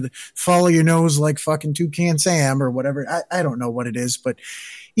 follow your nose like fucking Toucan Sam or whatever. I don't know what it is, but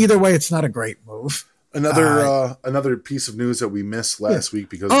either way, it's not a great move. Another piece of news that we missed last week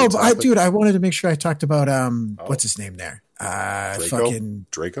because dude, I wanted to make sure I talked about what's his name there?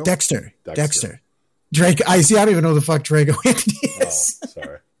 Draco? Dexter. Draco. I don't even know who the fuck Draco Anthony is. Oh,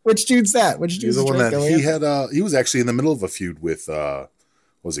 sorry. Which dude's that? Which dude's the one that he was actually in the middle of a feud with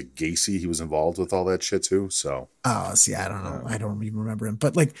was it Gacy? He was involved with all that shit too. So I don't know. I don't even remember him.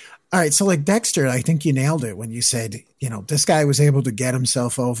 But like, all right, so like Dexter, I think you nailed it when you said, you know, this guy was able to get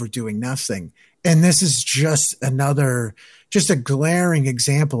himself over doing nothing. And this is just a glaring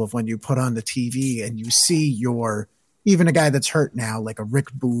example of when you put on the TV and you see even a guy that's hurt now, like a Rick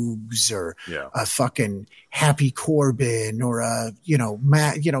Boogs or a fucking Happy Corbin or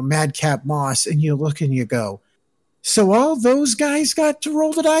Madcap Moss, and you look and you go, so all those guys got to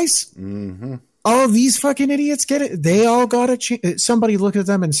roll the dice? Mm-hmm. All these fucking idiots get it? They all got somebody looked at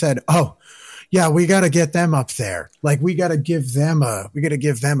them and said, oh, yeah, we got to get them up there. Like we got to give them a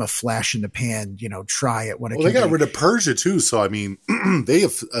flash in the pan, you know, try it. They got rid of Persia too. So, I mean, they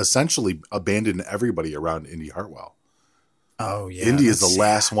have essentially abandoned everybody around Indy Hartwell. Oh yeah. Indy is the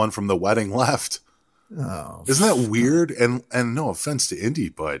last one from the wedding left. Oh, isn't that weird? And no offense to Indy,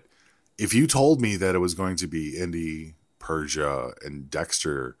 but if you told me that it was going to be Indy, Persia, and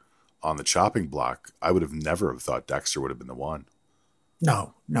Dexter on the chopping block, I would have never thought Dexter would have been the one.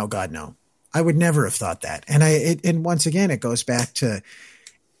 No, God, no. I would never have thought that. And and once again, it goes back to,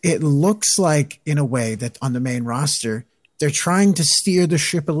 it looks like in a way that on the main roster, they're trying to steer the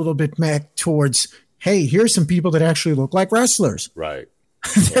ship a little bit back towards, hey, here's some people that actually look like wrestlers. Right.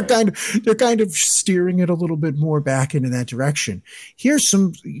 They're kind of steering it a little bit more back into that direction. Here's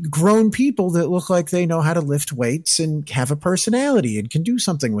some grown people that look like they know how to lift weights and have a personality and can do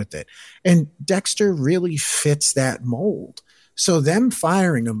something with it. And Dexter really fits that mold. So them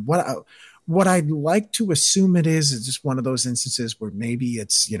firing him, what I'd like to assume it is just one of those instances where maybe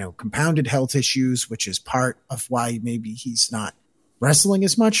it's, compounded health issues, which is part of why maybe he's not wrestling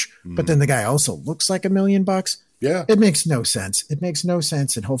as much. But then the guy also looks like $1 million. Yeah. It makes no sense.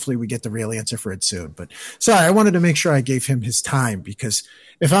 And hopefully we get the real answer for it soon. But sorry, I wanted to make sure I gave him his time, because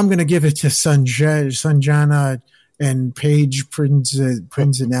if I'm going to give it to Sanjana and Paige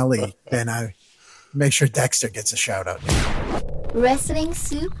Prinzinelli, then I make sure Dexter gets a shout out. Wrestling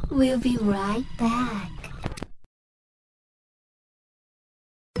Soup will be right back.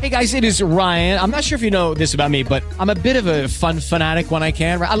 Hey guys, it is Ryan. I'm not sure if you know this about me, but I'm a bit of a fun fanatic when I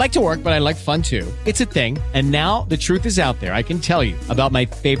can. I like to work, but I like fun too. It's a thing. And now the truth is out there. I can tell you about my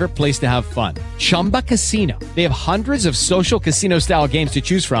favorite place to have fun. Chumba Casino. They have hundreds of social casino style games to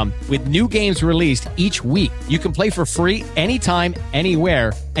choose from, with new games released each week. You can play for free anytime,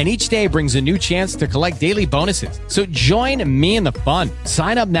 anywhere. And each day brings a new chance to collect daily bonuses. So join me in the fun.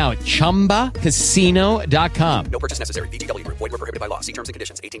 Sign up now at ChumbaCasino.com. No purchase necessary. VGW Group. Void where prohibited by law. See terms and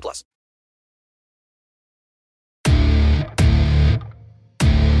conditions. 18+.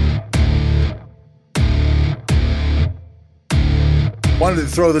 Wanted to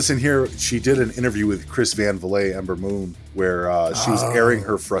throw this in here. She did an interview with Chris Van Vliet, Ember Moon, where she was airing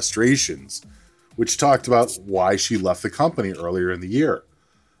her frustrations, which talked about why she left the company earlier in the year,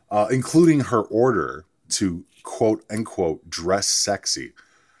 including her order to quote unquote dress sexy.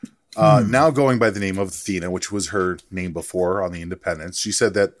 Now going by the name of Athena, which was her name before on the Independents. She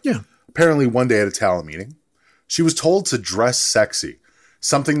said that apparently one day at a talent meeting, she was told to dress sexy,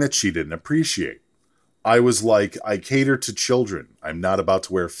 something that she didn't appreciate. I was like, I cater to children. I'm not about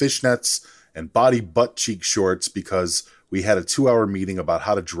to wear fishnets and body butt cheek shorts because we had a 2-hour meeting about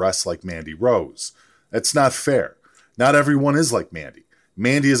how to dress like Mandy Rose. That's not fair. Not everyone is like Mandy.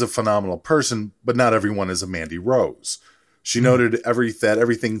 Mandy is a phenomenal person, but not everyone is a Mandy Rose. She noted that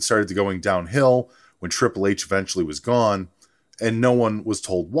everything started going downhill when Triple H eventually was gone, and no one was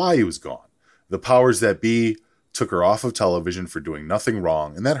told why he was gone. The powers that be took her off of television for doing nothing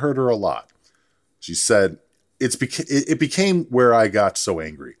wrong, and that hurt her a lot. She said, it became where I got so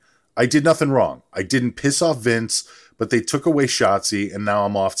angry. I did nothing wrong. I didn't piss off Vince, but they took away Shotzi, and now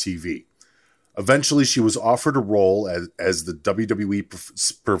I'm off TV. Eventually, she was offered a role as the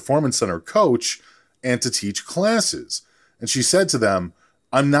WWE Performance Center coach and to teach classes. And she said to them,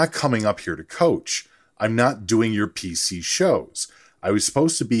 I'm not coming up here to coach. I'm not doing your PC shows. I was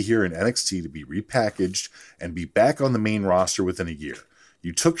supposed to be here in NXT to be repackaged and be back on the main roster within a year.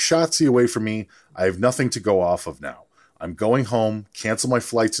 You took Shotzi away from me. I have nothing to go off of now. I'm going home, cancel my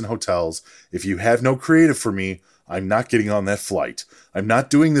flights and hotels. If you have no creative for me, I'm not getting on that flight. I'm not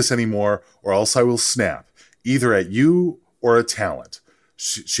doing this anymore, or else I will snap, either at you or a talent.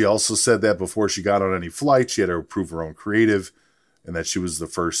 She also said that before she got on any flight, she had to approve her own creative, and that she was the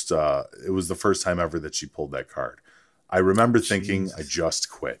first. It was the first time ever that she pulled that card. I remember thinking, I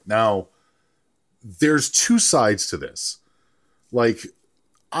just quit. Now, there's two sides to this. Like,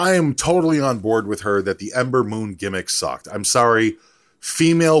 I am totally on board with her that the Ember Moon gimmick sucked. I'm sorry.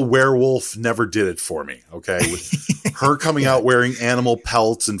 Female werewolf never did it for me, okay? With her coming out wearing animal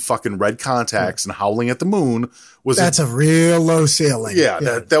pelts and fucking red contacts and howling at the moon that's a real low ceiling. Yeah.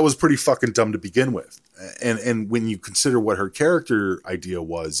 That was pretty fucking dumb to begin with. And when you consider what her character idea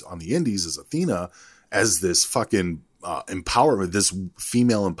was on the indies as Athena, as this fucking empowerment, this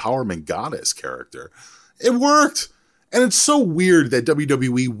female empowerment goddess character, it worked. And it's so weird that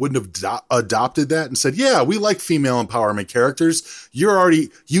WWE wouldn't have adopted that and said, yeah, we like female empowerment characters.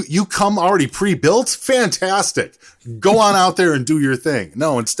 You come already pre-built? Fantastic. Go on out there and do your thing.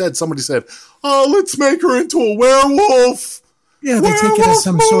 No, instead somebody said, oh, let's make her into a werewolf. Yeah, they take it as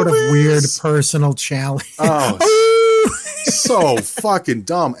some sort of weird personal challenge. Oh, so fucking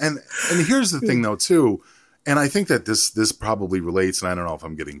dumb. And here's the thing though too, and I think that this probably relates, and I don't know if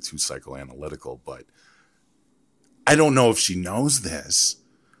I'm getting too psychoanalytical, but I don't know if she knows this,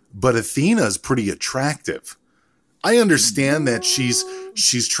 but Athena's pretty attractive. I understand that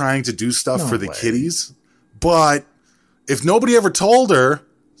she's trying to do stuff for the kiddies, but if nobody ever told her,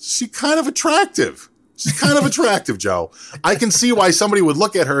 she's kind of attractive. She's kind of attractive, Joe. I can see why somebody would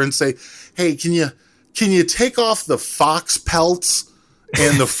look at her and say, hey, can you take off the fox pelts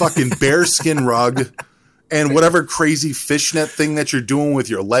and the fucking bearskin rug and whatever crazy fishnet thing that you're doing with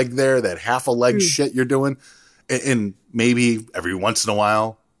your leg there, that half a leg shit you're doing. And maybe every once in a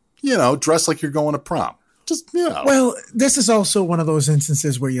while, dress like you're going to prom. Just, Well, this is also one of those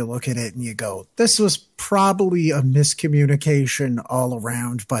instances where you look at it and you go, this was probably a miscommunication all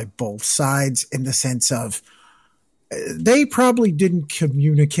around by both sides, in the sense of they probably didn't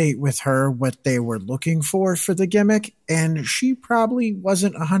communicate with her what they were looking for the gimmick. And she probably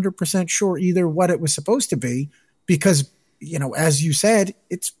wasn't 100% sure either what it was supposed to be, because, as you said,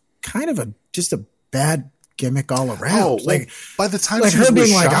 it's kind of just a bad gimmick all around. Like, by the time like she her was being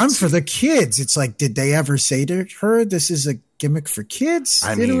with like, I'm Shotzi- for the kids. It's like, did they ever say to her, this is a gimmick for kids?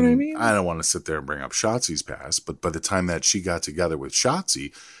 I You know what I mean? I don't want to sit there and bring up Shotzi's past, but by the time that she got together with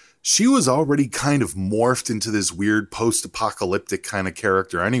Shotzi, she was already kind of morphed into this weird post-apocalyptic kind of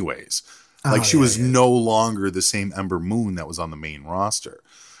character anyways. Like, she was no longer the same Ember Moon that was on the main roster.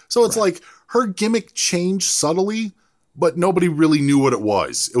 So it's like her gimmick changed subtly, but nobody really knew what it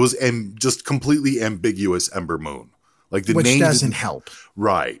was. It was just completely ambiguous Ember Moon. Like, the Which name doesn't didn't- help.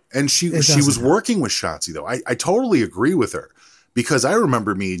 Right. And she It was doesn't working with Shotzi, though. I totally agree with her, because I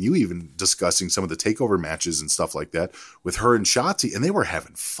remember me and you even discussing some of the takeover matches and stuff like that with her and Shotzi, and they were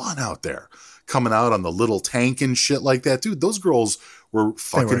having fun out there, coming out on the little tank and shit like that. Dude, those girls were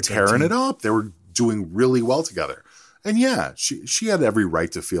fucking tearing it up. They were doing really well together. And yeah, she had every right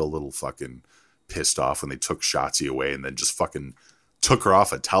to feel a little fucking pissed off when they took Shotzi away and then just fucking took her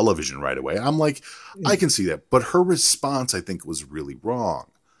off of television right away. I'm like, I can see that. But her response, I think, was really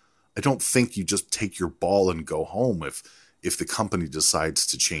wrong. I don't think you just take your ball and go home if the company decides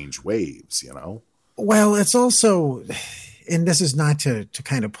to change waves, Well, it's also, and this is not to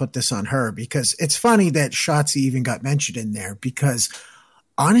kind of put this on her, because it's funny that Shotzi even got mentioned in there, because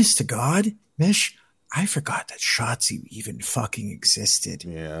honest to God, Mish, I forgot that Shotzi even fucking existed.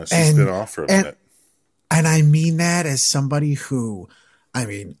 Yeah, she's been off for a minute. And I mean that as somebody who, I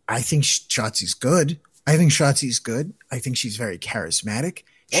think Shotzi's good. I think Shotzi's good. I think she's very charismatic.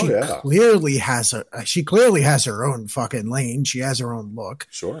 She clearly has her own fucking lane. She has her own look.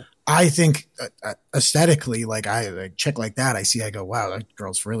 Sure. I think aesthetically, like a chick like that, I go, wow, that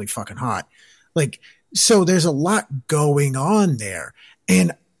girl's really fucking hot. Like, so there's a lot going on there.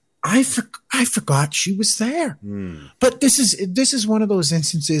 And I forgot she was there. But this is one of those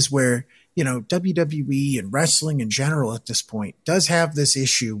instances where, WWE and wrestling in general at this point does have this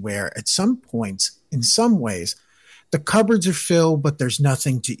issue where at some points, in some ways, the cupboards are filled, but there's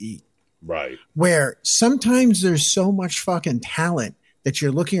nothing to eat. Right. Where sometimes there's so much fucking talent that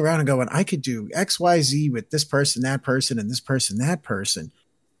you're looking around and going, I could do X, Y, Z with this person, that person, and this person, that person,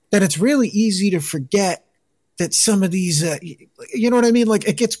 that it's really easy to forget that some of these, you know what I mean? Like,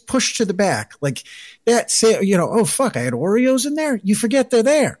 it gets pushed to the back. Like that, oh fuck, I had Oreos in there. You forget they're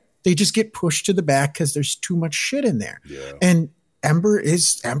there. They just get pushed to the back because there's too much shit in there. Yeah. And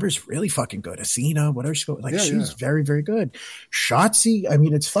Ember's really fucking good. Athena, whatever she's very, very good. Shotzi,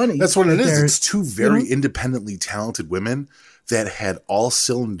 it's funny. That's what it is. It's two very independently talented women that had all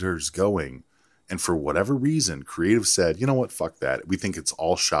cylinders going. And for whatever reason, creative said, you know what? Fuck that. We think it's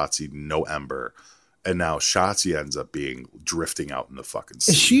all Shotzi, no Ember. And now Shotzi ends up drifting out in the fucking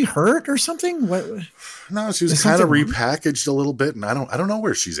sea. Is she hurt or something? What? No, she was kind of repackaged a little bit, and I don't know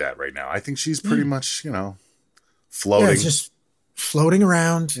where she's at right now. I think she's pretty much, floating. Yeah, just floating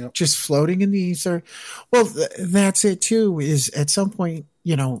around, just floating in the ether. Well, that's it too, is at some point,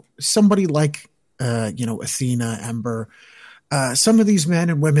 somebody like, Athena, Ember, some of these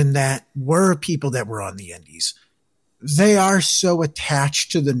men and women that were people that were on the indies, they are so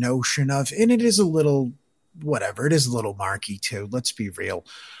attached to the notion of, and it is a little, whatever, it is a little marky too, let's be real,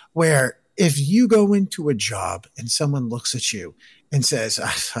 where if you go into a job and someone looks at you and says,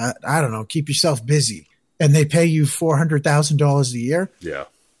 I don't know, keep yourself busy, and they pay you $400,000 a year. Yeah.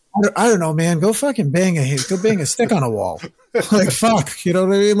 I don't know, man, go fucking bang a stick on a wall. Like, fuck, you know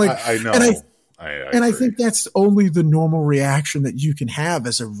what I mean? Like, I know. And I think that's only the normal reaction that you can have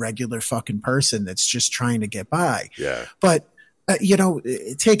as a regular fucking person that's just trying to get by. Yeah. But,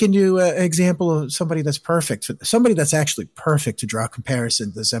 take into an example of somebody that's perfect, somebody that's actually perfect to draw a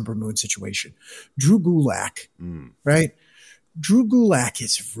comparison to the Ember Moon situation. Drew Gulak, right? Drew Gulak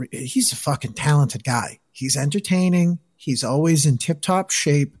he's a fucking talented guy. He's entertaining. He's always in tip-top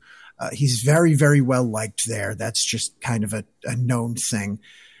shape. He's very, very well liked there. That's just kind of a known thing.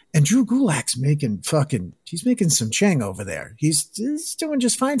 And Drew Gulak's he's making some chang over there. He's doing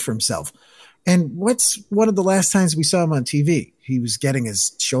just fine for himself. And what's one of the last times we saw him on TV? He was getting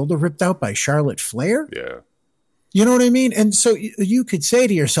his shoulder ripped out by Charlotte Flair. Yeah. You know what I mean? And so you could say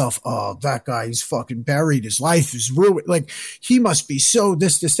to yourself, oh, that guy's fucking buried. His life is ruined. Like, he must be so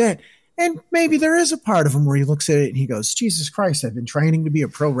this, that. And maybe there is a part of him where he looks at it and he goes, Jesus Christ, I've been training to be a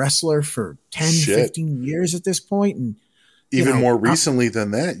pro wrestler for 10, 15 years at this point. And even more recently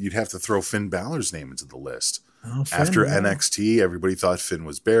than that, you'd have to throw Finn Balor's name into the list. Oh, Finn, after NXT, everybody thought Finn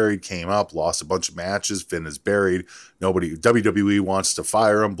was buried, came up, lost a bunch of matches. Finn is buried. WWE wants to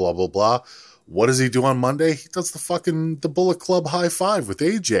fire him, blah, blah, blah. What does he do on Monday? He does the Bullet Club high five with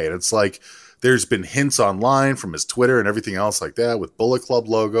AJ. And it's like, there's been hints online from his Twitter and everything else like that with Bullet Club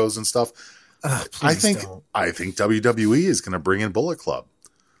logos and stuff. I think WWE is going to bring in Bullet Club.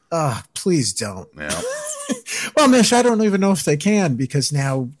 Please don't. Yeah. Well, Mish, I don't even know if they can because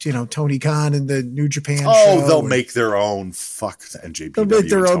now, Tony Khan and the New Japan show. Oh, they'll make their own. Fuck NJPW. They'll make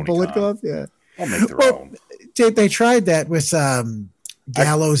their own Bullet Club? Yeah. They'll make their own. They tried that with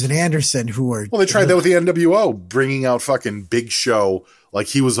Gallows and Anderson, who were... Well, they tried that with the NWO, bringing out fucking Big Show like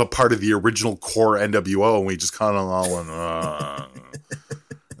he was a part of the original core NWO, and we just kind of all went,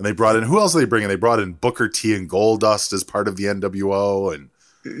 And they brought in... Who else did they bring in? They brought in Booker T and Goldust as part of the NWO, and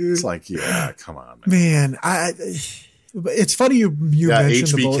it's like, yeah, come on, man. It's funny you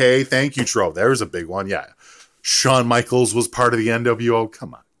mentioned HBK. Thank you, Tro. There's a big one. Yeah. Shawn Michaels was part of the NWO.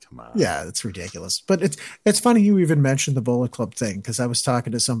 Come on. Yeah, it's ridiculous. But it's funny you even mentioned the Bullet Club thing because I was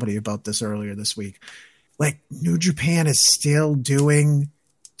talking to somebody about this earlier this week. Like, New Japan is still doing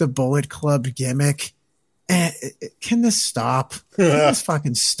the Bullet Club gimmick. Can this stop? Can this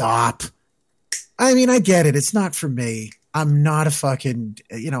fucking stop? I mean, I get it. It's not for me. I'm not a fucking,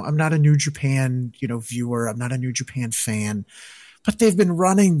 I'm not a New Japan, viewer. I'm not a New Japan fan. But they've been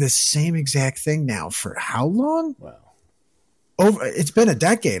running this same exact thing now for how long? Wow. It's been a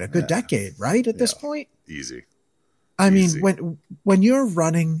good decade, right? At this point? Easy. I mean, when you're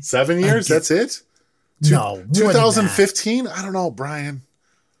running 7 years, that's it? No. 2015? I don't know, Brian.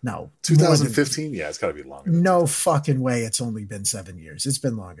 No. 2015? Yeah, it's got to be longer. No fucking way it's only been 7 years. It's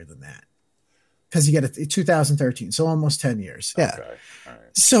been longer than that. Because you get 2013, so almost 10 years. Yeah. Okay. All right.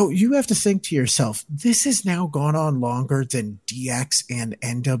 So you have to think to yourself, this has now gone on longer than DX and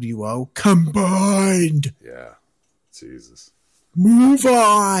NWO combined. Yeah. Jesus. Move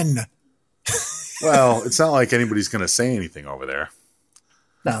on. Well, it's not like anybody's going to say anything over there.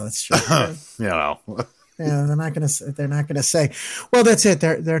 No, that's true. Yeah, they're not going to say. Well, that's it.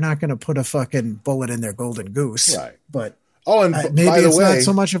 They're not going to put a fucking bullet in their golden goose. Right. But and maybe by the it's way, not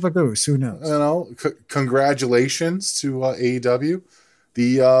so much of a goose. Who knows? Congratulations to AEW.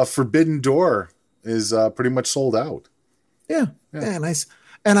 The Forbidden Door is pretty much sold out. Yeah.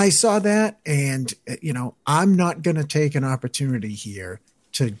 And I saw that, and I'm not going to take an opportunity here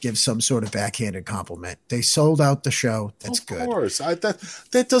to give some sort of backhanded compliment. They sold out the show. That's good. Of course.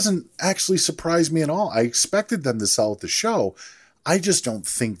 That doesn't actually surprise me at all. I expected them to sell out the show. I just don't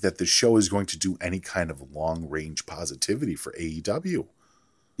think that the show is going to do any kind of long-range positivity for AEW.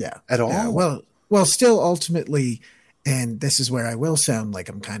 Yeah. At all. Yeah, well, still ultimately, and this is where I will sound like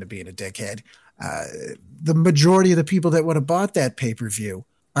I'm kind of being a dickhead, the majority of the people that would have bought that pay-per-view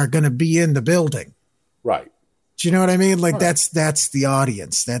are going to be in the building. Right. Do you know what I mean? Like, right. That's the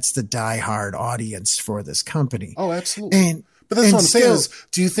audience. That's the diehard audience for this company. Oh, absolutely. But that's what I'm saying is,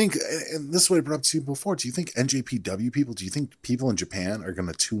 do you think, and this is what I brought up to you before, do you think NJPW people, do you think people in Japan are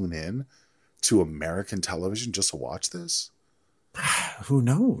going to tune in to American television just to watch this? Who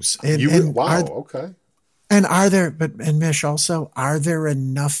knows? Okay. And and Mish also, are there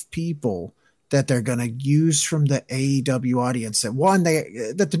enough people that they're going to use from the AEW audience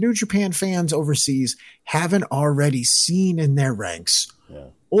that the New Japan fans overseas haven't already seen in their ranks? Yeah.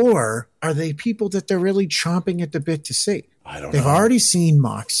 Or are they people that they're really chomping at the bit to see? I don't know. They've already seen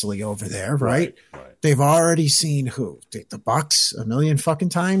Moxley over there, right? Right. They've already seen who? The Bucks a million fucking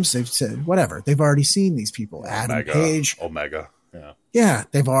times. They've said whatever. They've already seen these people. Adam Page. Omega. Yeah. Yeah,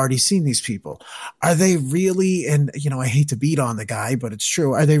 they've already seen these people. Are they really, and I hate to beat on the guy, but it's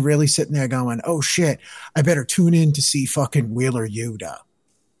true. Are they really sitting there going, oh shit, I better tune in to see fucking Wheeler Yuta?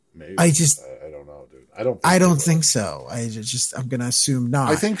 Maybe. I don't know, dude. I don't think so. I'm going to assume not.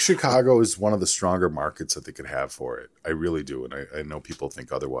 I think Chicago is one of the stronger markets that they could have for it. I really do. And I know people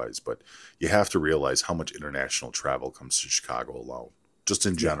think otherwise, but you have to realize how much international travel comes to Chicago alone, just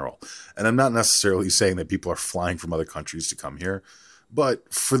in general. And I'm not necessarily saying that people are flying from other countries to come here,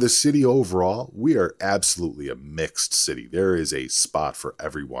 but for the city overall, we are absolutely a mixed city. There is a spot for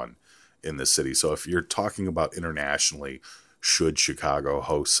everyone in the city. So if you're talking about internationally, should Chicago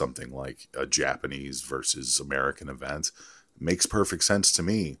host something like a Japanese versus American event? Makes perfect sense to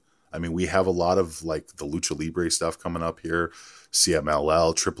me. I mean, we have a lot of like the Lucha Libre stuff coming up here.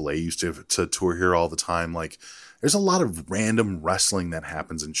 CMLL, AAA used to tour here all the time. Like, there's a lot of random wrestling that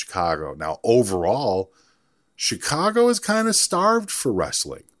happens in Chicago. Now, overall, Chicago is kind of starved for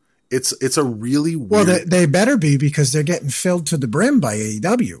wrestling. It's a really weird... Well, they better be, because they're getting filled to the brim by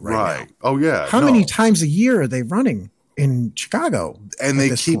AEW right now. Oh, yeah. How many times a year are they running in Chicago? And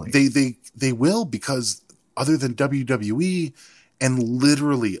they will, because other than WWE and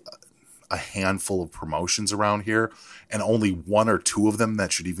literally a handful of promotions around here, and only one or two of them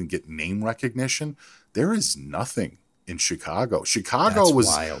that should even get name recognition, there is nothing in Chicago. Chicago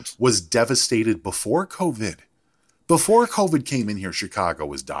was devastated before COVID. Before COVID came in here, Chicago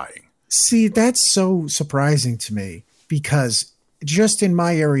was dying. See, that's so surprising to me, because just in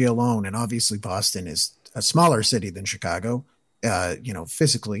my area alone, and obviously Boston is a smaller city than Chicago,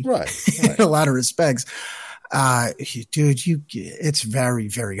 physically, right. In a lot of respects. Dude, it's very,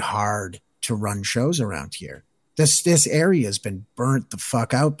 very hard to run shows around here. This area has been burnt the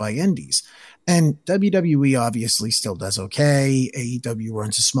fuck out by indies. And WWE obviously still does okay. AEW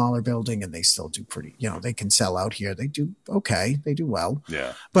runs a smaller building and they still do pretty, they can sell out here. They do okay. They do well.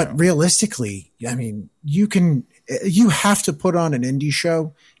 Yeah. But realistically, I mean, you have to put on an indie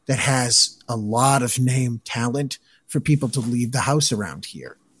show that has a lot of name talent for people to leave the house around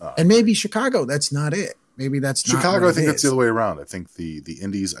here. And maybe Chicago, that's not it. Maybe that's not Chicago. I think that's the other way around. I think the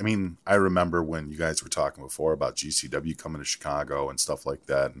indies. I mean, I remember when you guys were talking before about GCW coming to Chicago and stuff like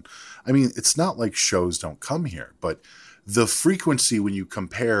that. And I mean, it's not like shows don't come here, but the frequency when you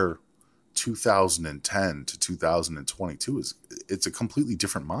compare 2010 to 2022 it's a completely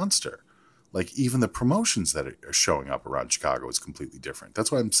different monster. Like, even the promotions that are showing up around Chicago is completely different.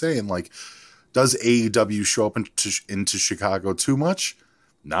 That's why I'm saying, like, does AEW show up into Chicago too much?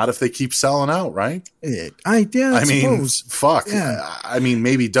 Not if they keep selling out, right? I mean, fuck. Yeah. I mean,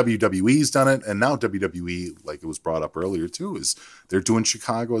 maybe WWE's done it, and now WWE, like it was brought up earlier too, is they're doing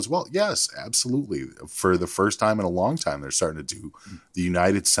Chicago as well. Yes, absolutely. For the first time in a long time, they're starting to do the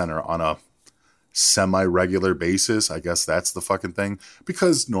United Center on a semi-regular basis. I guess that's the fucking thing,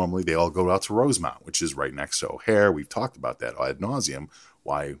 because normally they all go out to Rosemount, which is right next to O'Hare. We've talked about that ad nauseum.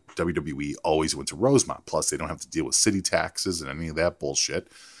 Why WWE always went to Rosemont. Plus, they don't have to deal with city taxes and any of that bullshit.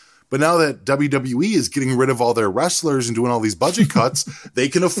 But now that WWE is getting rid of all their wrestlers and doing all these budget cuts, they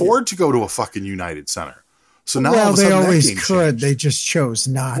can afford to go to a fucking United Center. So now they always could. They just chose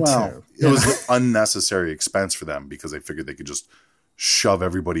not to. It was an unnecessary expense for them, because they figured they could just shove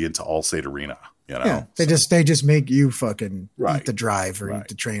everybody into Allstate Arena. Yeah, they just make you fucking eat the drive or eat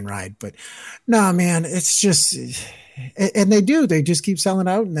the train ride. But no, man, it's just... And they just keep selling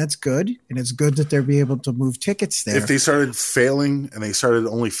out, and that's good. And it's good that they're be able to move tickets there. If they started failing and they started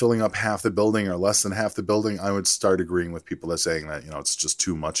only filling up half the building or less than half the building, I would start agreeing with people that are saying that, it's just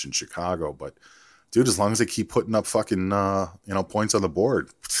too much in Chicago. But dude, as long as they keep putting up fucking, points on the board.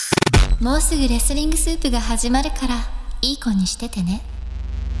 もうすぐレスリングスープが始まるから、いい子にしててね。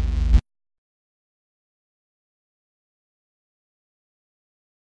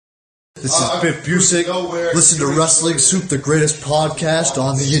This is Biff Busick. Listen to Wrestling Soup, the greatest podcast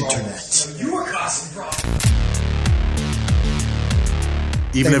on the internet.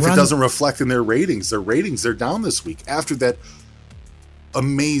 Even if it doesn't reflect in their ratings, they're down this week after that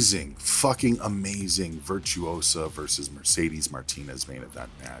fucking amazing Virtuosa versus Mercedes Martinez main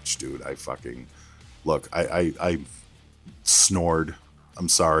event match, dude. I snored. I'm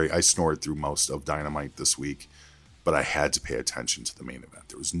sorry, I snored through most of Dynamite this week. But I had to pay attention to the main event.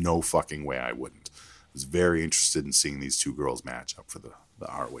 There was no fucking way I wouldn't. I was very interested in seeing these two girls match up for the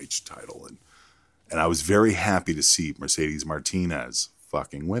ROH title. And I was very happy to see Mercedes Martinez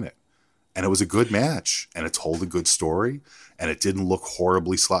fucking win it. And it was a good match. And it told a good story. And it didn't look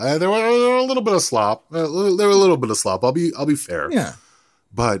horribly slop. There were a little bit of slop. I'll be fair. Yeah.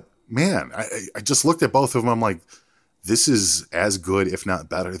 But, man, I just looked at both of them. I'm like, this is as good, if not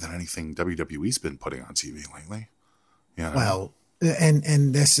better, than anything WWE's been putting on TV lately. Well,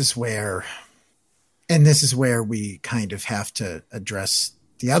 and this is where we kind of have to address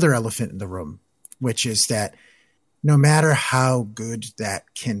the other elephant in the room, which is that no matter how good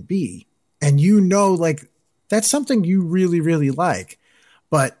that can be, and like that's something you really, really like,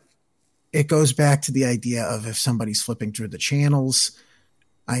 but it goes back to the idea of if somebody's flipping through the channels.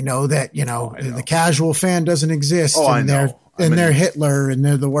 I know that, the casual fan doesn't exist, and they're Hitler and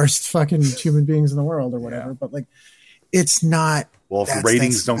they're the worst fucking human beings in the world or whatever. But like, it's not. Well, if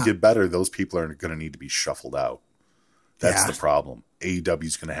ratings don't get better, those people are going to need to be shuffled out. That's the problem. AEW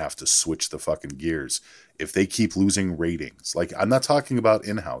is going to have to switch the fucking gears. If they keep losing ratings, like, I'm not talking about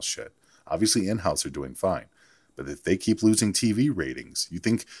in-house shit. Obviously, in-house are doing fine. But if they keep losing TV ratings, you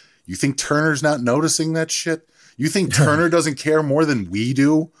think Turner's not noticing that shit? You think Turner doesn't care more than we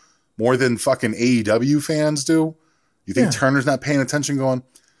do? More than fucking AEW fans do? You think Turner's not paying attention going,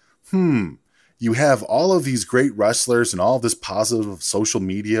 you have all of these great wrestlers and all this positive social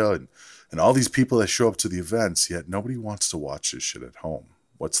media and all these people that show up to the events, yet nobody wants to watch this shit at home.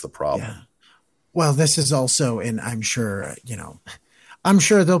 What's the problem? Yeah. Well, this is also, and I'm sure, I'm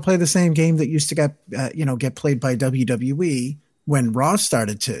sure they'll play the same game that used to get played by WWE when Raw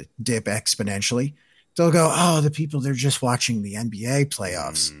started to dip exponentially. They'll go, oh, the people, they're just watching the NBA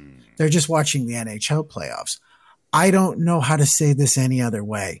playoffs. They're just watching the NHL playoffs. I don't know how to say this any other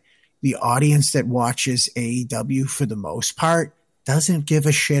way. The audience that watches AEW for the most part doesn't give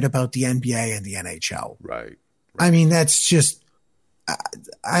a shit about the NBA and the NHL. Right. I mean, that's just,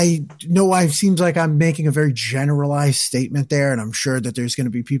 I know it seems like I'm making a very generalized statement there, and I'm sure that there's going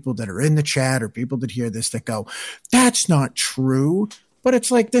to be people that are in the chat or people that hear this that go, that's not true. But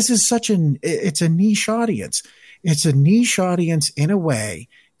it's like, this is it's a niche audience. It's a niche audience in a way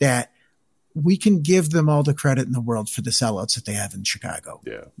that we can give them all the credit in the world for the sellouts that they have in Chicago.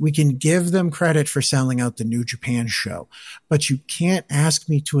 Yeah. We can give them credit for selling out the New Japan show, but you can't ask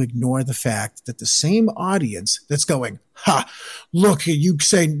me to ignore the fact that the same audience that's going, look, you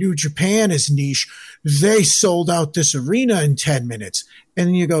say New Japan is niche. They sold out this arena in 10 minutes. And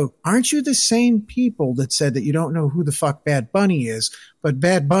then you go, aren't you the same people that said that you don't know who the fuck Bad Bunny is, but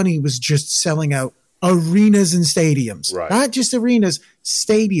Bad Bunny was just selling out arenas and stadiums, right? Not just arenas,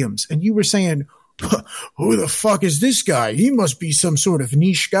 stadiums. And you were saying, who the fuck is this guy? He must be some sort of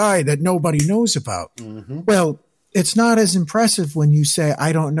niche guy that nobody knows about. Mm-hmm. Well, it's not as impressive when you say,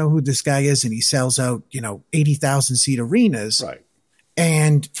 I don't know who this guy is, and he sells out, 80,000 seat arenas. Right.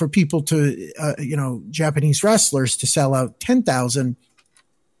 And for people to, Japanese wrestlers to sell out 10,000,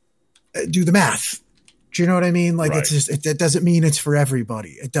 do the math. Do you know what I mean? Like, right. It doesn't mean it's for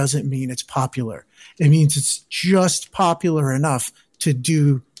everybody. It doesn't mean it's popular. It means it's just popular enough to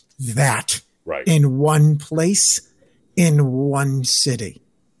do that in one place, in one city.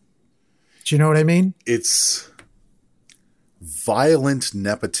 Do you know what I mean? It's violent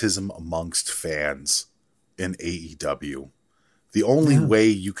nepotism amongst fans in AEW. The only way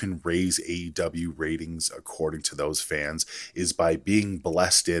you can raise AEW ratings according to those fans is by being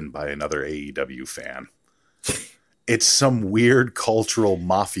blessed in by another AEW fan. It's some weird cultural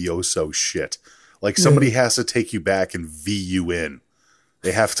mafioso shit. Like somebody has to take you back and V you in.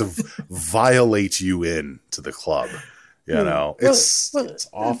 They have to violate you in to the club. It's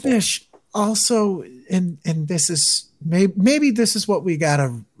awful. Fish, also, and this is maybe this is what we got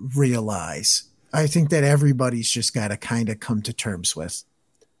to realize. I think that everybody's just got to kind of come to terms with.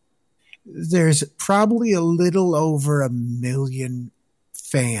 There's probably a little over 1 million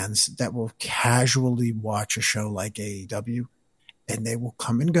fans that will casually watch a show like AEW, and they will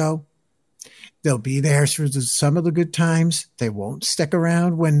come and go. They'll be there through some of the good times. They won't stick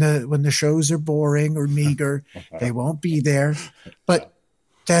around when the shows are boring or meager. They won't be there, but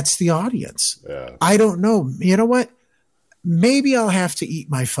that's the audience. Yeah. I don't know. You know what? Maybe I'll have to eat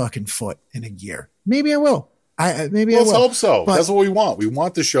my fucking foot in a year. Maybe I will. Let's hope so. But that's what we want. We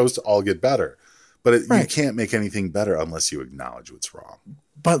want the shows to all get better, but you can't make anything better unless you acknowledge what's wrong.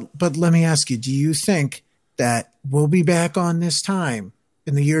 But let me ask you, do you think that we'll be back on this time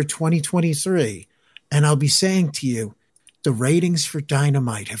in the year 2023, and I'll be saying to you, the ratings for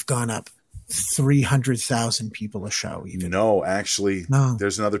Dynamite have gone up 300,000 people a show? No, actually,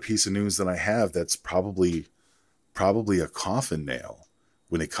 there's another piece of news that I have that's probably a coffin nail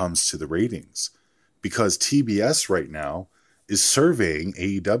when it comes to the ratings, because TBS right now is surveying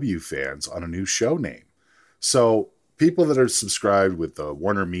AEW fans on a new show name. So people that are subscribed with the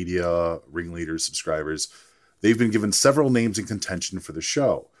Warner Media Ringleader subscribers, they've been given several names in contention for the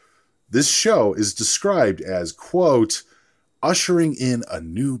show. This show is described as, quote, ushering in a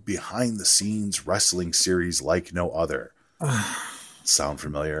new behind-the-scenes wrestling series like no other. Sound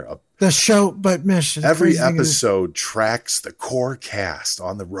familiar? The show, but Mish, every episode tracks the core cast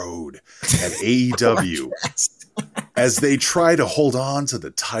on the road at AEW as they try to hold on to the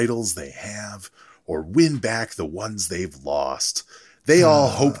titles they have or win back the ones they've lost. They all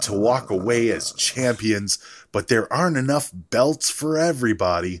hope to walk away as champions, but there aren't enough belts for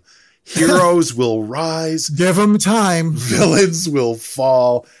everybody. Heroes will rise. Give them time. Villains will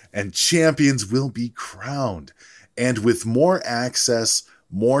fall, and champions will be crowned. And with more access,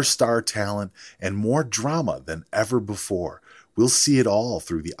 more star talent, and more drama than ever before, we'll see it all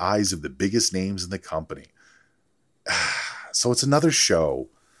through the eyes of the biggest names in the company. So it's another show.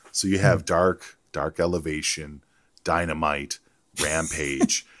 So you have Dark Elevation, Dynamite,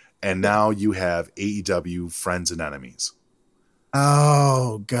 Rampage, And now you have AEW Friends and Enemies.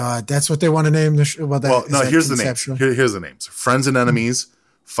 Oh God, that's what they want to name the show. Well, no, here's the names. Here's the names: Friends and Enemies,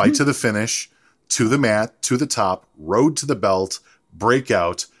 Fight to the Finish, To the Mat, To the Top, Road to the Belt,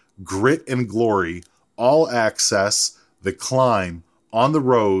 Breakout, Grit and Glory, All Access, The Climb, On the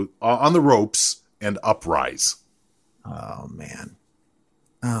Road, On the Ropes, and Uprise. Oh man.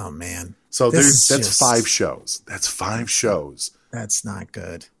 So that's 5 shows. That's 5 shows. That's not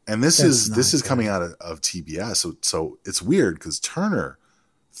good. And this is coming out of TBS. So it's weird because Turner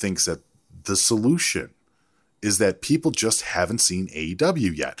thinks that the solution is that people just haven't seen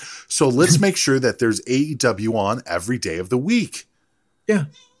AEW yet. So let's make sure that there's AEW on every day of the week. Yeah.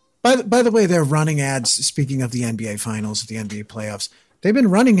 By the way, they're running ads. Speaking of the NBA Finals, the NBA playoffs, they've been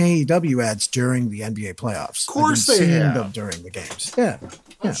running AEW ads during the NBA playoffs. Of course they have. Them during the games. Yeah.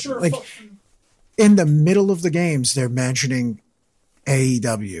 Sure. Like in the middle of the games, they're mentioning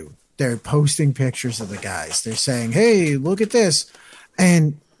AEW. They're posting pictures of the guys. They're saying, hey, look at this.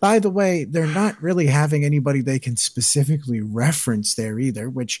 And by the way, they're not really having anybody they can specifically reference there either,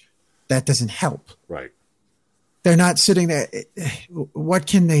 which that doesn't help. Right. They're not sitting there. What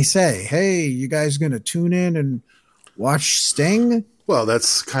can they say? Hey, you guys going to tune in and watch Sting? Well,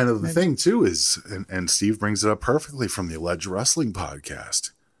 that's kind of the thing too and Steve brings it up perfectly from the Alleged Wrestling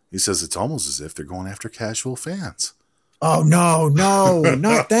podcast. He says it's almost as if they're going after casual fans. Oh, no,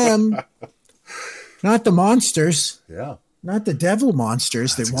 not them. Not the monsters. Yeah. Not the devil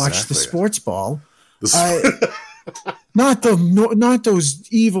monsters that watch the sports ball. Not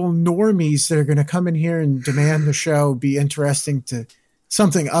those evil normies that are going to come in here and demand the show be interesting to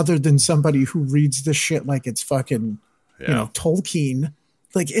something other than somebody who reads this shit like it's fucking, Tolkien.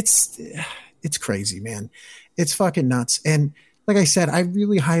 Like it's crazy, man. It's fucking nuts. And like I said, I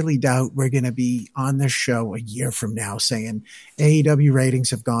really highly doubt we're going to be on this show a year from now saying AEW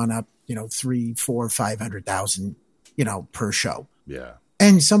ratings have gone up, 300, 400, 500,000, per show. Yeah.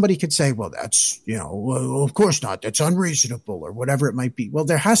 And somebody could say, well, that's, well, of course not. That's unreasonable or whatever it might be. Well,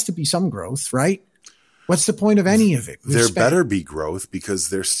 there has to be some growth, right? What's the point of any of it? There better be growth because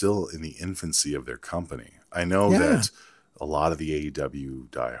they're still in the infancy of their company. I know that a lot of the AEW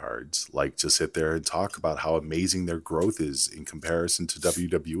diehards like to sit there and talk about how amazing their growth is in comparison to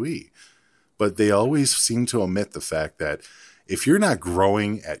WWE. But they always seem to omit the fact that if you're not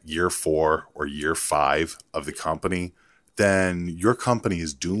growing at year 4 or year 5 of the company, then your company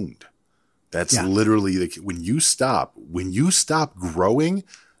is doomed. That's literally when you stop growing,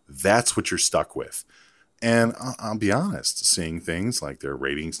 that's what you're stuck with. And I'll be honest, seeing things like their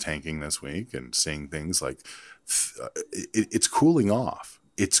ratings tanking this week and seeing things like it's cooling off.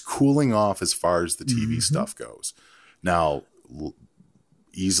 It's cooling off as far as the TV stuff goes. Now,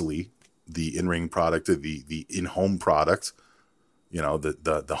 easily the in-ring product, the in-home product,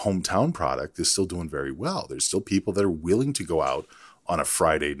 the hometown product is still doing very well. There's still people that are willing to go out on a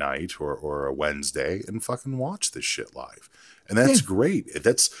Friday night or a Wednesday and fucking watch this shit live. And that's great.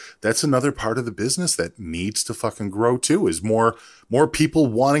 That's another part of the business that needs to fucking grow too, is more people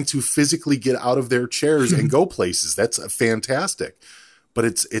wanting to physically get out of their chairs and go places. That's fantastic. But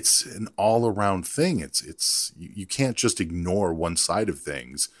it's an all around thing. It's you can't just ignore one side of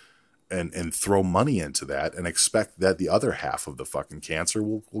things and throw money into that and expect that the other half of the fucking cancer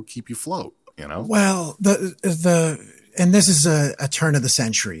will keep you afloat, Well, and this is a turn of the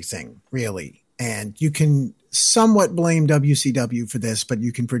century thing, really. And you can somewhat blame WCW for this, but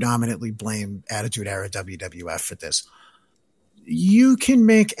you can predominantly blame Attitude Era WWF for this. You can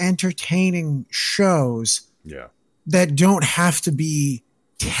make entertaining shows that don't have to be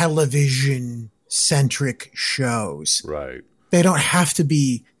television-centric shows. Right. They don't have to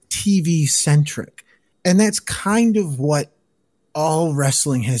be TV-centric. And that's kind of what all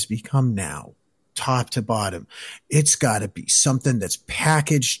wrestling has become now, top to bottom. It's got to be something that's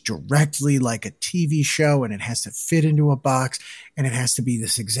packaged directly like a TV show, and it has to fit into a box, and it has to be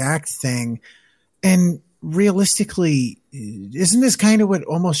this exact thing. And realistically, isn't this kind of what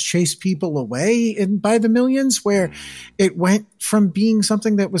almost chased people away by the millions, where it went from being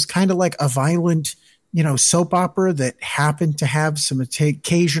something that was kind of like a violent, soap opera that happened to have some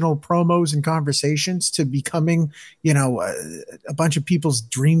occasional promos and conversations to becoming, a bunch of people's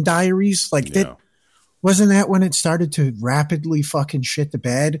dream diaries? Wasn't that when it started to rapidly fucking shit the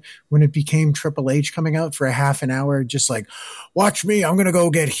bed, when it became Triple H coming out for a half an hour, just like, watch me, I'm going to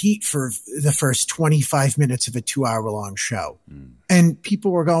go get heat for the first 25 minutes of a 2-hour-long show. And people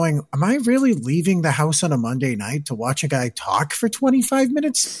were going, am I really leaving the house on a Monday night to watch a guy talk for 25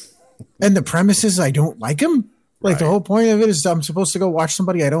 minutes? And the premise is I don't like him? Like the whole point of it is I'm supposed to go watch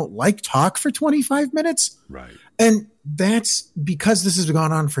somebody I don't like talk for 25 minutes? Right. And that's because this has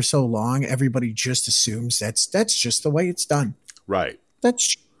gone on for so long. Everybody just assumes that's just the way it's done. Right.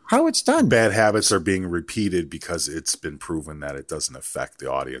 That's how it's done. Bad habits are being repeated because it's been proven that it doesn't affect the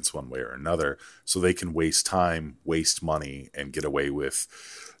audience one way or another. So they can waste time, waste money, and get away with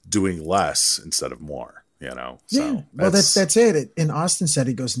doing less instead of more. So yeah. Well, that's it. And Austin said,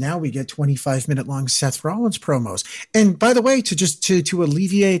 he goes, now we get 25-minute long Seth Rollins promos. And by the way, to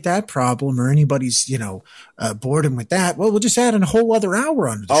alleviate that problem or anybody's, boredom with that, well, we'll just add a whole other hour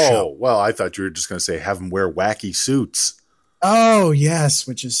onto the show. Oh, well, I thought you were just going to say have them wear wacky suits. Oh, yes,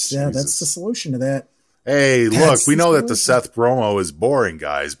 which is, that's the solution to that. Hey, look, we know that the Seth promo is boring,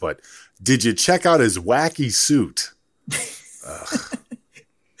 guys, but did you check out his wacky suit?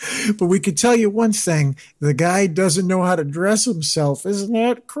 But we could tell you one thing. The guy doesn't know how to dress himself. Isn't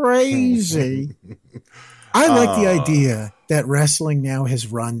that crazy? I like the idea that wrestling now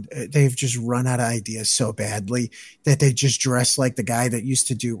they've just run out of ideas so badly that they just dress like the guy that used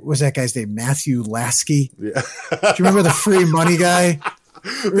to do, what was that guy's name? Matthew Lasky? Yeah. Do you remember the free money guy?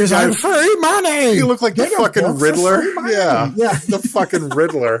 He's like, free money! He looked like the fucking Riddler. Yeah, the fucking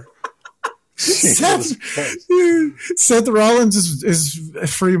Riddler. Seth Rollins is a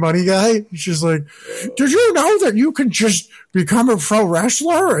free money guy. He's just like, did you know that you can just become a pro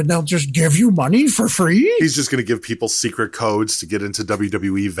wrestler and they'll just give you money for free? He's just going to give people secret codes to get into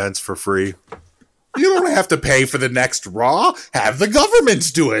WWE events for free. You don't have to pay for the next Raw. Have the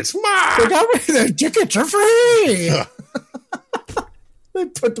government do it. The tickets are free. They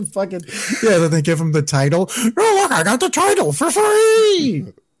put the fucking, then they give him the title. Oh, look, I got the title for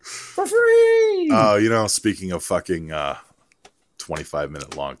free. For free. Speaking of fucking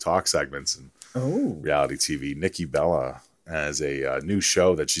 25-minute long talk segments and reality TV, Nikki Bella has a new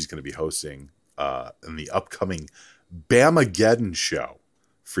show that she's going to be hosting in the upcoming Bamageddon show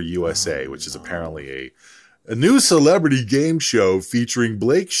for USA, which is apparently a new celebrity game show featuring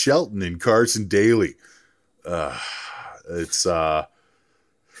Blake Shelton and Carson Daly.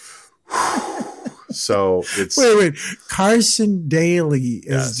 So it's wait. Carson Daly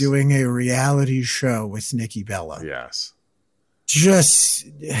is doing a reality show with Nikki Bella. Yes. Just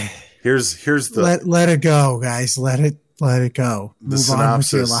here's the let it go, guys. Let it go. Move on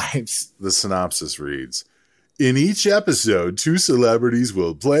with your lives. The synopsis reads: in each episode, two celebrities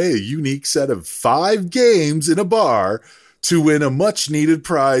will play a unique set of 5 games in a bar to win a much-needed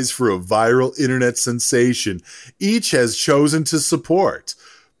prize for a viral internet sensation each has chosen to support.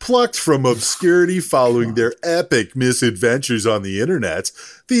 Plucked from obscurity following their epic misadventures on the internet,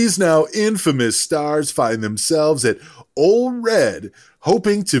 these now infamous stars find themselves at Old Red,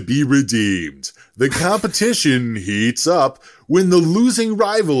 hoping to be redeemed. The competition heats up when the losing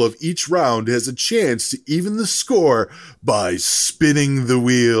rival of each round has a chance to even the score by spinning the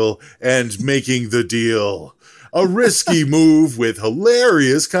wheel and making the deal. A risky move with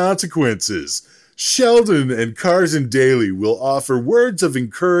hilarious consequences. Sheldon and Carson Daly will offer words of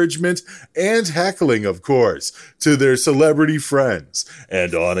encouragement and heckling, of course, to their celebrity friends.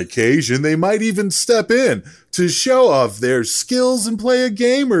 And on occasion, they might even step in to show off their skills and play a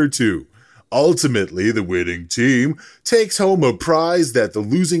game or two. Ultimately, the winning team takes home a prize that the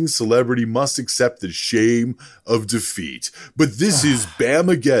losing celebrity must accept the shame of defeat. But this is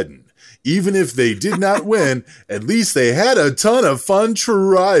Bamageddon. Even if they did not win, at least they had a ton of fun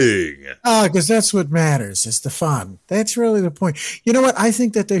trying. Because that's what matters, is the fun. That's really the point. You know what? I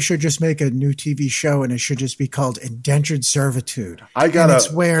think that they should just make a new TV show, and it should just be called Indentured Servitude.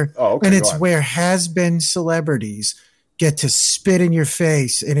 It's where has-been celebrities get to spit in your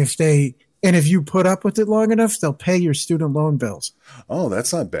face, and if you put up with it long enough, they'll pay your student loan bills. Oh,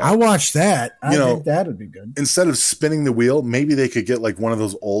 that's not bad. I watched that. I think that would be good. Instead of spinning the wheel, maybe they could get like one of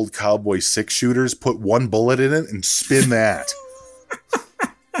those old cowboy 6-shooters, put one bullet in it, and spin that.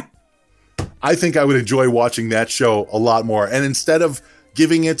 I think I would enjoy watching that show a lot more. And instead of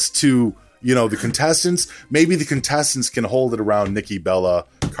giving it to, the contestants, maybe the contestants can hold it around Nikki Bella,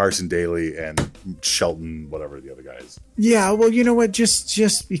 Carson Daly, and Shelton, whatever the other guy is. Yeah, well, you know what?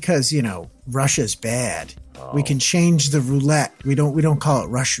 Just because, Russia's bad, we can change the roulette. We don't call it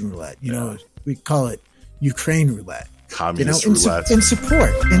Russian roulette. We call it Ukraine roulette. Communist roulette. In support.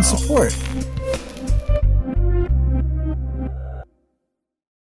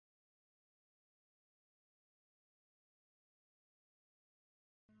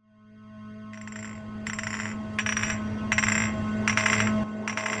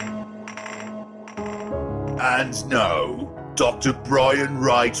 And now, Dr. Brian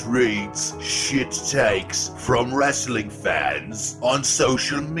Wright reads shit takes from wrestling fans on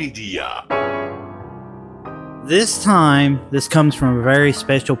social media. This time, this comes from a very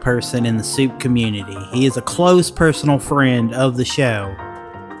special person in the Soup community. He is a close personal friend of the show,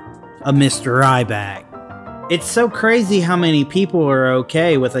 a Mr. Ryback. It's so crazy how many people are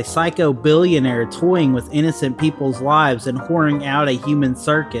okay with a psycho billionaire toying with innocent people's lives and whoring out a human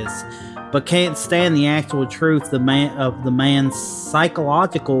circus, but can't stand the actual truth of the man's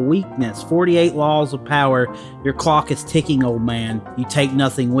psychological weakness. 48 laws of power. Your clock is ticking, old man. You take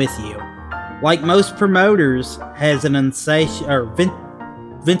nothing with you. Like most promoters, has an Vince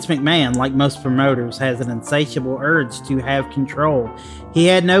McMahon, like most promoters, has an insatiable urge to have control. He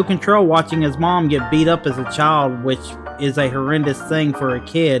had no control watching his mom get beat up as a child, which is a horrendous thing for a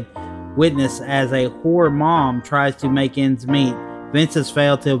kid witness as a whore mom tries to make ends meet. Vince has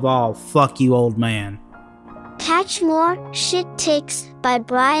failed to evolve. Fuck you, old man. Catch more Shit Takes by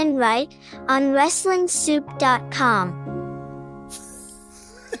Brian Wright on WrestlingSoup.com.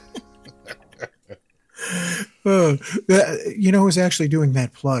 You know who was actually doing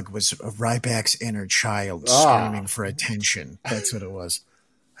that plug was Ryback's inner child screaming for attention. That's what it was.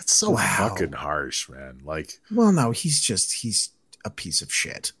 That's so fucking harsh, man. Like, well, no, he's a piece of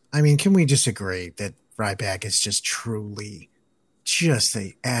shit. I mean, can we just agree that Ryback is just truly just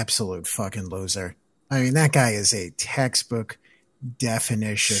a absolute fucking loser? I mean, that guy is a textbook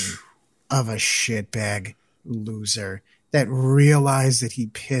definition of a shitbag loser that realized that he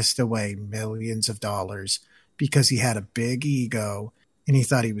pissed away millions of dollars because he had a big ego and he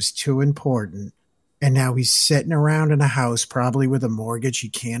thought he was too important. And now he's sitting around in a house, probably with a mortgage he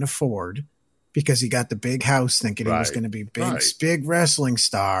can't afford because he got the big house thinking he was going to be big wrestling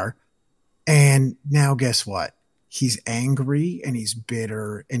star. And now guess what? He's angry and he's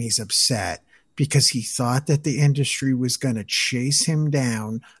bitter and he's upset because he thought that the industry was going to chase him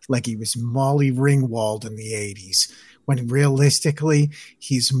down like he was Molly Ringwald in the 80s. When realistically,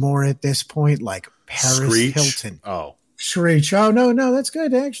 he's more at this point like Paris Screech? Hilton. Oh. Screech. Oh, no, that's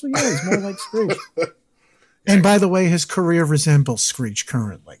good. Actually, yeah, he's more like Screech. And by the way, his career resembles Screech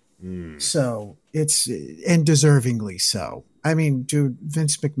currently. So it's, and deservingly so. I mean, dude,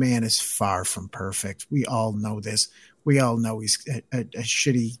 Vince McMahon is far from perfect. We all know this. We all know he's a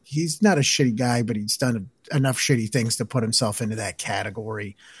shitty, he's not a shitty guy, but he's done enough shitty things to put himself into that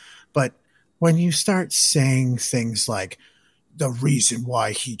category. But when you start saying things like the reason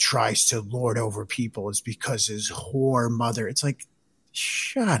why he tries to lord over people is because his whore mother, it's like,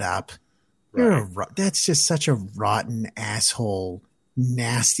 shut up. Right. That's just such a rotten asshole,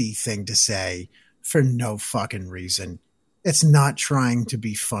 nasty thing to say for no fucking reason. It's not trying to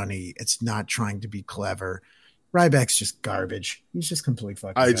be funny. It's not trying to be clever. Ryback's just garbage. He's just complete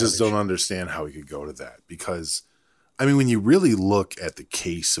fucking garbage. I just don't understand how he could go to that because, I mean, when you really look at the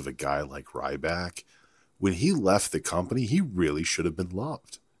case of a guy like Ryback, when he left the company, he really should have been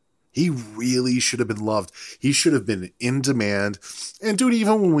loved. He really should have been loved. He should have been in demand. And dude,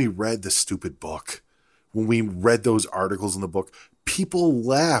 even when we read the stupid book, when we read those articles in the book, people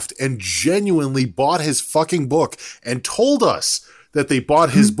laughed and genuinely bought his fucking book and told us that they bought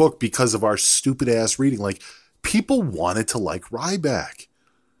his book because of our stupid ass reading. Like, people wanted to like Ryback.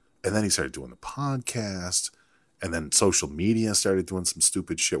 And then he started doing the podcast. And then social media started doing some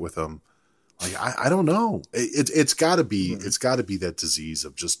stupid shit with him. Like, I don't know. It's got to be that disease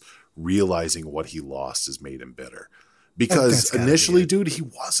of just realizing what he lost has made him bitter. Because initially, dude, he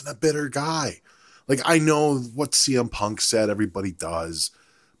wasn't a bitter guy. Like, I know what CM Punk said, everybody does,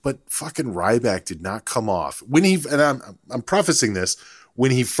 but fucking Ryback did not come off. When he, and I'm prefacing this,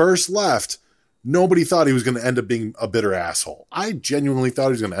 when he first left, nobody thought he was going to end up being a bitter asshole. I genuinely thought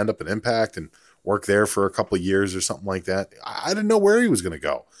he was going to end up in Impact and work there for a couple of years or something like that. I didn't know where he was going to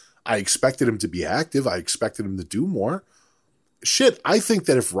go. I expected him to be active. I expected him to do more. Shit, I think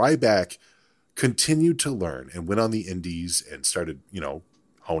that if Ryback continued to learn and went on the indies and started,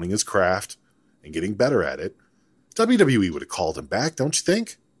 honing his craft and getting better at it, WWE would have called him back, don't you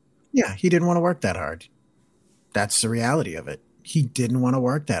think? Yeah, he didn't want to work that hard. That's the reality of it. He didn't want to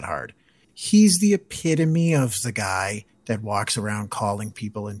work that hard. He's the epitome of the guy that walks around calling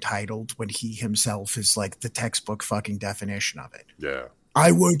people entitled when he himself is like the textbook fucking definition of it. Yeah.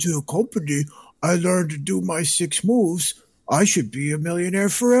 I went to a company. I learned to do my 6 moves. I should be a millionaire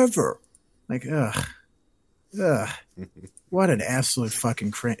forever. Like, ugh. What an absolute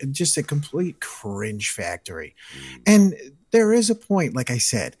fucking cringe. Just a complete cringe factory. And there is a point, like I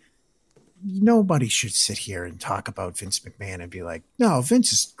said, nobody should sit here and talk about Vince McMahon and be like, no,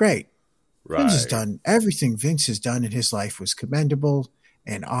 Vince is great. Right. Vince has done everything Vince has done in his life was commendable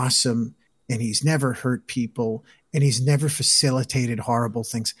and awesome. And he's never hurt people. And he's never facilitated horrible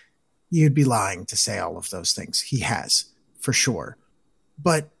things. You'd be lying to say all of those things. He has, for sure.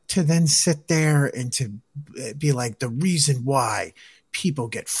 But to then sit there and to be like, the reason why people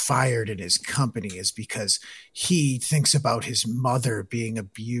get fired in his company is because he thinks about his mother being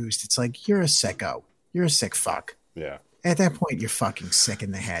abused. It's like, you're a sicko. You're a sick fuck. Yeah. At that point, you're fucking sick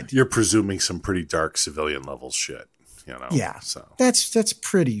in the head. You're presuming some pretty dark civilian level shit, you know? Yeah. So that's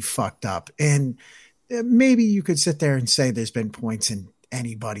pretty fucked up. And maybe you could sit there and say there's been points in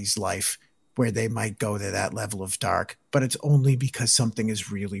anybody's life where they might go to that level of dark, but it's only because something is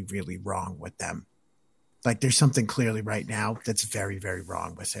really, really wrong with them. Like there's something clearly right now that's very, very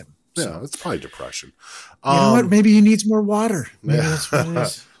wrong with him. Yeah, it's probably depression. You know what? Maybe he needs more water. Maybe that's what it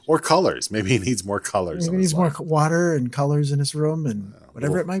is. Or colors. Maybe he needs more colors. Maybe he needs more water and colors in his room and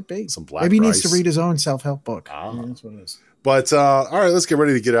whatever it might be. Some black Maybe he needs rice. to read his own self-help book. Yeah, that's what it is. But all right, let's get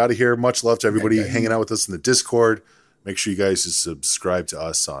ready to get out of here. Much love to everybody hanging out with us in the Discord. Make sure you guys just subscribe to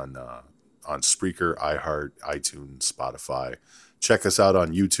us on Spreaker, iHeart, iTunes, Spotify. Check us out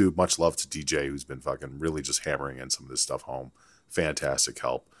on YouTube. Much love to DJ, who's been fucking really just hammering in some of this stuff home. Fantastic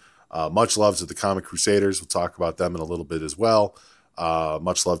help. Much love to the Comic Crusaders. We'll talk about them in a little bit as well.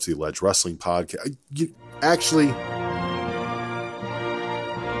 Much love to the Alleged Wrestling Podcast.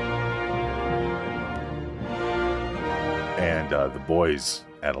 And the boys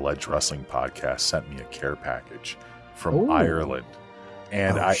at Alleged Wrestling Podcast sent me a care package from Ireland.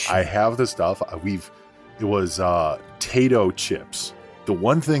 And I have the stuff. It was Tato chips. The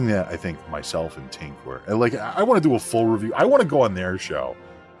one thing that I think myself and Tink were, and like, I want to do a full review. I want to go on their show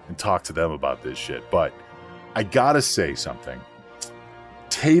and talk to them about this shit. But I gotta say something.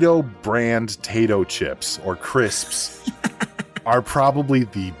 Tato brand Tato chips or crisps are probably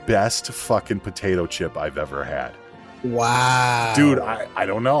the best fucking potato chip I've ever had. Wow. Dude, I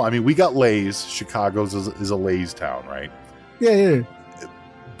don't know. I mean, we got Lay's. Chicago's is a Lay's town, right? Yeah.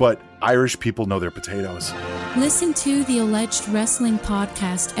 But Irish people know their potatoes. Listen to the Alleged Wrestling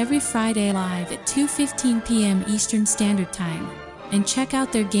Podcast every Friday live at 2:15 p.m. Eastern Standard Time. And check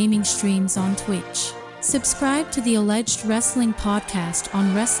out their gaming streams on Twitch. Subscribe to the Alleged Wrestling Podcast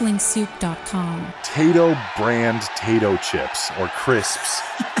on WrestlingSoup.com. Tato brand Tato chips or crisps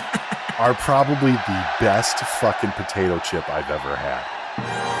are probably the best fucking potato chip I've ever had.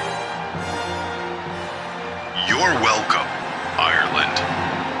 You're welcome, Ireland.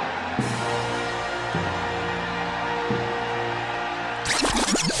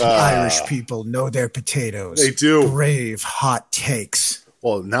 Irish people know their potatoes. They do. Brave, hot takes.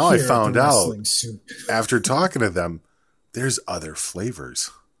 Well, now I Here at found the out Wrestling Soup. after talking to them, there's other flavors.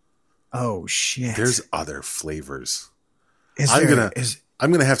 Oh shit! There's other flavors. Is I'm there-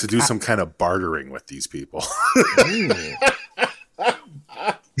 gonna have to do some kind of bartering with these people.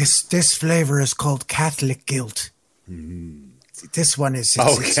 This flavor is called Catholic guilt. This one is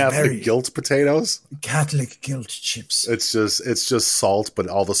it's Catholic very guilt potatoes. Catholic guilt chips. It's just salt, but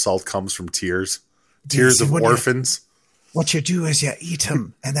all the salt comes from tears Yes, of what you- orphans. What you do is you eat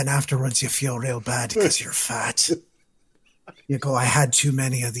them, and then afterwards you feel real bad because you're fat. You go, I had too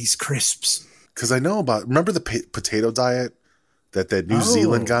many of these crisps. Because I know remember the potato diet that New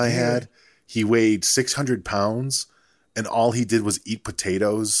Zealand guy had? He weighed 600 pounds, and all he did was eat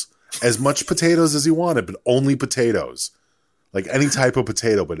potatoes, as much potatoes as he wanted, but only potatoes. Like any type of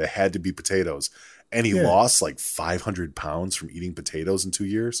potato, but it had to be potatoes. And he lost like 500 pounds from eating potatoes in 2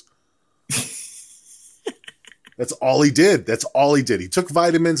 years. That's all he did. He took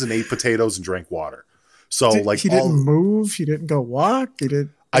vitamins and ate potatoes and drank water. So he didn't move. He didn't go walk. He did.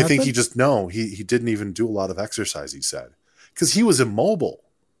 I think he didn't even do a lot of exercise, he said. Because he was immobile.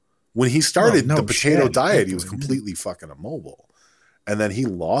 When he started the potato diet, he was completely fucking immobile. And then he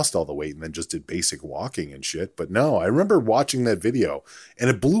lost all the weight and then just did basic walking and shit. But no, I remember watching that video and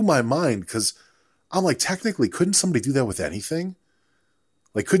it blew my mind because I'm like, technically, couldn't somebody do that with anything?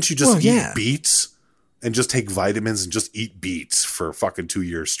 Like, couldn't you just eat beets and just take vitamins and just eat beets for fucking 2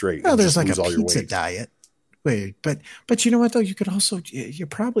 years straight? Well, and there's just like lose a all your pizza weight? diet. Wait, but you know what though? You could also, you're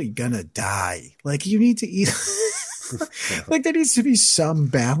probably gonna die. Like you need to eat, like there needs to be some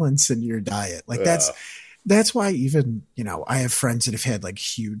balance in your diet. Like that's why even, I have friends that have had like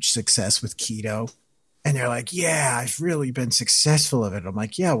huge success with keto and they're like, yeah, I've really been successful of it. I'm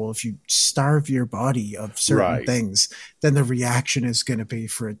like, yeah, well, if you starve your body of certain things, then the reaction is going to be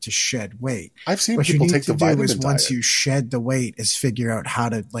for it to shed weight. I've seen what people you need take to the do vitamin is once diet. you shed the weight is figure out how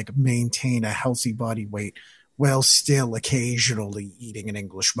to like maintain a healthy body weight while still occasionally eating an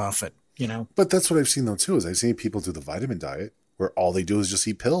English muffin, But that's what I've seen though too, is I've seen people do the vitamin diet where all they do is just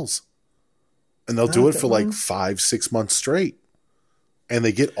eat pills. And they'll do it for like 5-6 months straight. And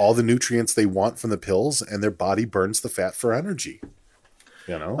they get all the nutrients they want from the pills and their body burns the fat for energy.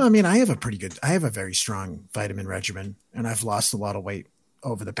 I mean, I have a very strong vitamin regimen and I've lost a lot of weight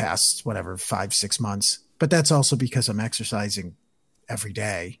over the past, 5-6 months. But that's also because I'm exercising every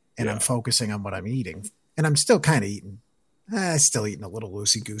day and I'm focusing on what I'm eating. And I'm still kind of eating. Still eating a little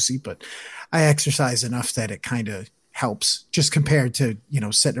loosey-goosey, but I exercise enough that it kind of helps just compared to,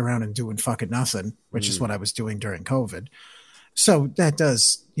 sitting around and doing fucking nothing, which is what I was doing during COVID. So that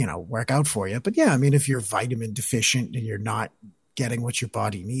does, work out for you. But yeah, I mean, if you're vitamin deficient and you're not getting what your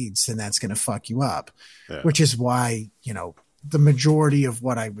body needs, then that's going to fuck you up, which is why, the majority of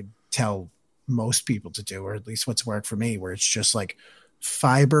what I would tell most people to do, or at least what's worked for me, where it's just like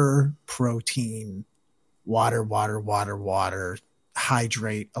fiber, protein, water,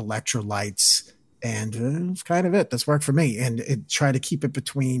 hydrate, electrolytes, and that's kind of it. That's worked for me. And try to keep it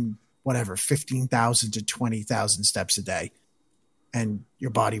between 15,000 to 20,000 steps a day, and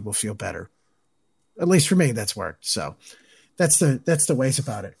your body will feel better. At least for me, that's worked. So that's the ways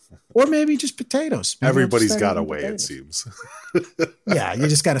about it. Or maybe just potatoes. Maybe everybody's got a way, it seems. Yeah, you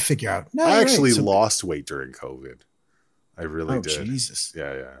just got to figure out. No, I actually lost weight during COVID. I really did. Jesus.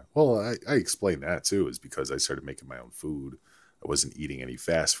 Yeah. Well, I explained that too, is because I started making my own food. I wasn't eating any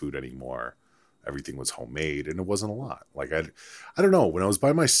fast food anymore. Everything was homemade, and it wasn't a lot. Like I don't know. When I was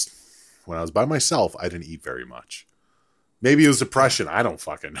by myself, I didn't eat very much. Maybe it was depression. I don't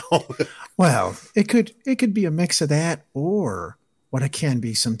fucking know. Well, it could be a mix of that, or what it can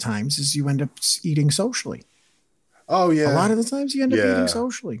be sometimes is you end up eating socially. Oh yeah, a lot of the times you end up eating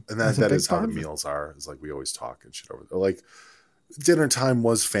socially, and that is how the meals are. It's like we always talk and shit over there. Like dinner time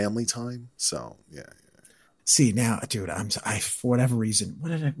was family time, so yeah. See now, dude, I for whatever reason,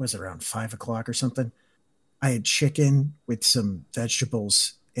 was it around 5:00 or something? I had chicken with some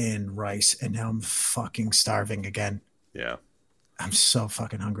vegetables and rice, and now I'm fucking starving again. Yeah, I'm so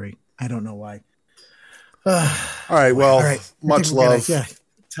fucking hungry. I don't know why. All right, well, much love.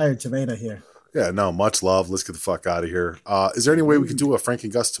 Tired tomato here. Yeah, no, much love. Let's get the fuck out of here. Is there any way we can do a Frank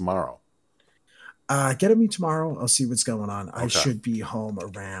and Gus tomorrow? Get at me tomorrow. I'll see what's going on. Okay. I should be home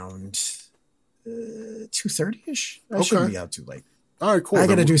around 2:30ish. I shouldn't be out too late. All right, cool. I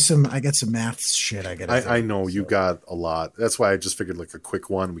got some math shit. I know you got a lot. That's why I just figured like a quick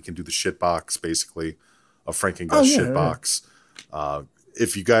one. We can do the shit box, basically, a Frank and Gus shit box.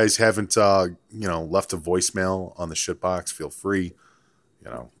 If you guys haven't, left a voicemail on the shit box, feel free.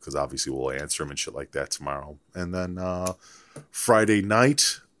 Because obviously we'll answer them and shit like that tomorrow. And then Friday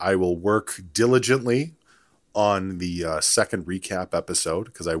night, I will work diligently on the second recap episode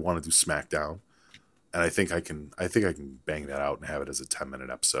because I want to do SmackDown, and I think I can bang that out and have it as a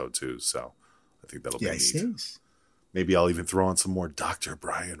 10-minute episode too. So I think that'll be neat. Maybe I'll even throw on some more Dr.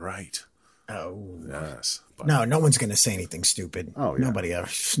 Brian Wright. Oh yes. No one's going to say anything stupid. Oh, yeah. Nobody ever.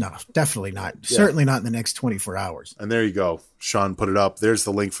 No, definitely not. Yeah. Certainly not in the next 24 hours. And there you go. Sean put it up. There's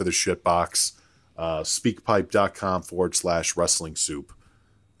the link for the shit box. Speakpipe.com/wrestling soup.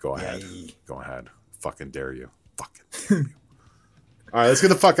 Go ahead. Yay. Go ahead. Fucking dare you. Fucking dare you. All right, let's get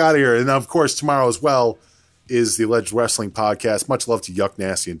the fuck out of here. And of course, tomorrow as well is the Alleged Wrestling Podcast. Much love to Yuck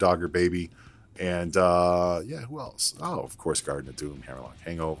Nasty and Dogger Baby. And who else? Oh, of course, Garden of Doom, Hammerlock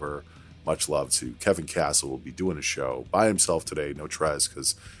Hangover. Much love to Kevin Castle. Will be doing a show by himself today. No Trez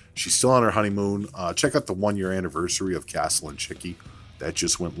because she's still on her honeymoon. Check out the 1-year anniversary of Castle and Chicky. That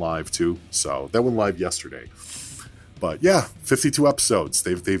just went live too. So that went live yesterday. But yeah, 52 episodes.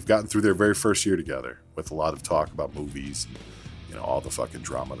 They've gotten through their very first year together with a lot of talk about movies and all the fucking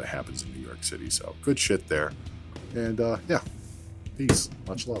drama that happens in New York City. So good shit there. And peace.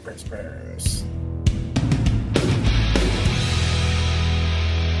 Much love. Press.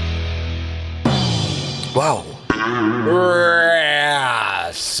 Whoa.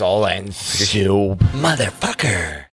 Wrestling Soup, motherfucker.